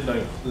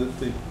midnight.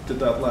 They did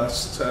that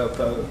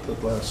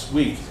last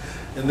week,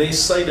 and they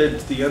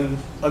cited the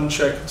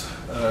unchecked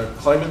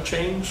climate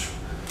change,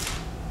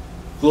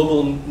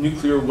 global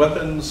nuclear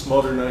weapons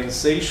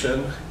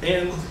modernization,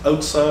 and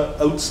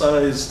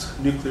outsized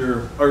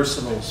nuclear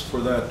arsenals for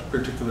that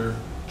particular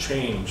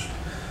change.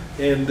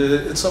 And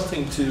it's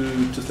something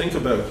to think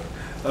about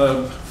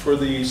for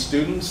the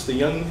students, the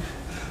young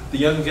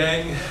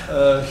gang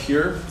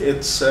here.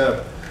 It's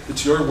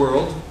your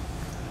world.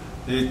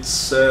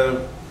 It's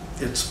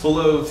full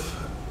of,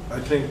 I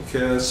think,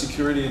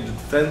 security and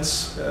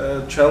defense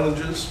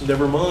challenges.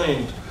 Never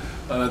mind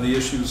the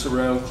issues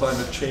around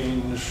climate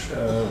change,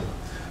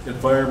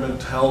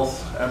 environment,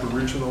 health,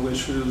 Aboriginal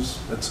issues,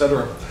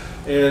 etc.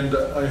 And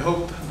I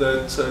hope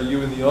that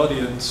you in the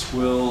audience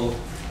will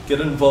get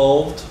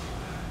involved,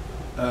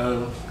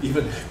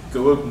 even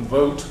go out and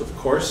vote, of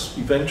course,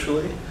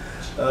 eventually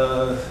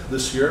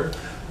this year.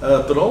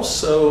 But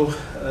also,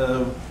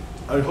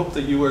 I hope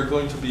that you are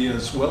going to be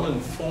as well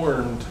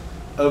informed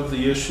of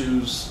the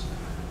issues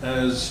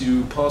as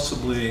you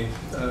possibly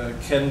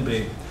can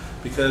be,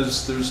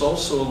 because there's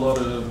also a lot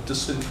of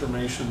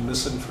disinformation,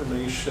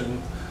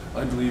 misinformation,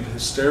 I believe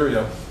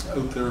hysteria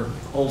out there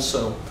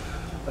also,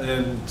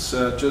 and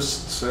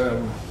just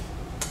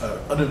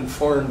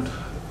uninformed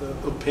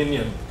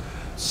opinion.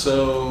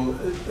 So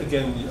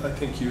again, I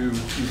think you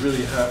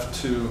really have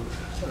to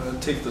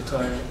take the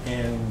time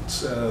and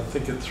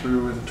think it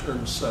through in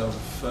terms of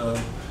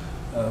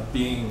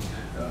being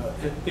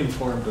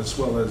informed as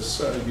well as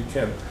you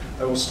can.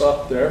 I will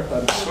stop there.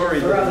 I'm sorry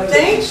that it's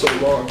taken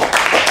so long.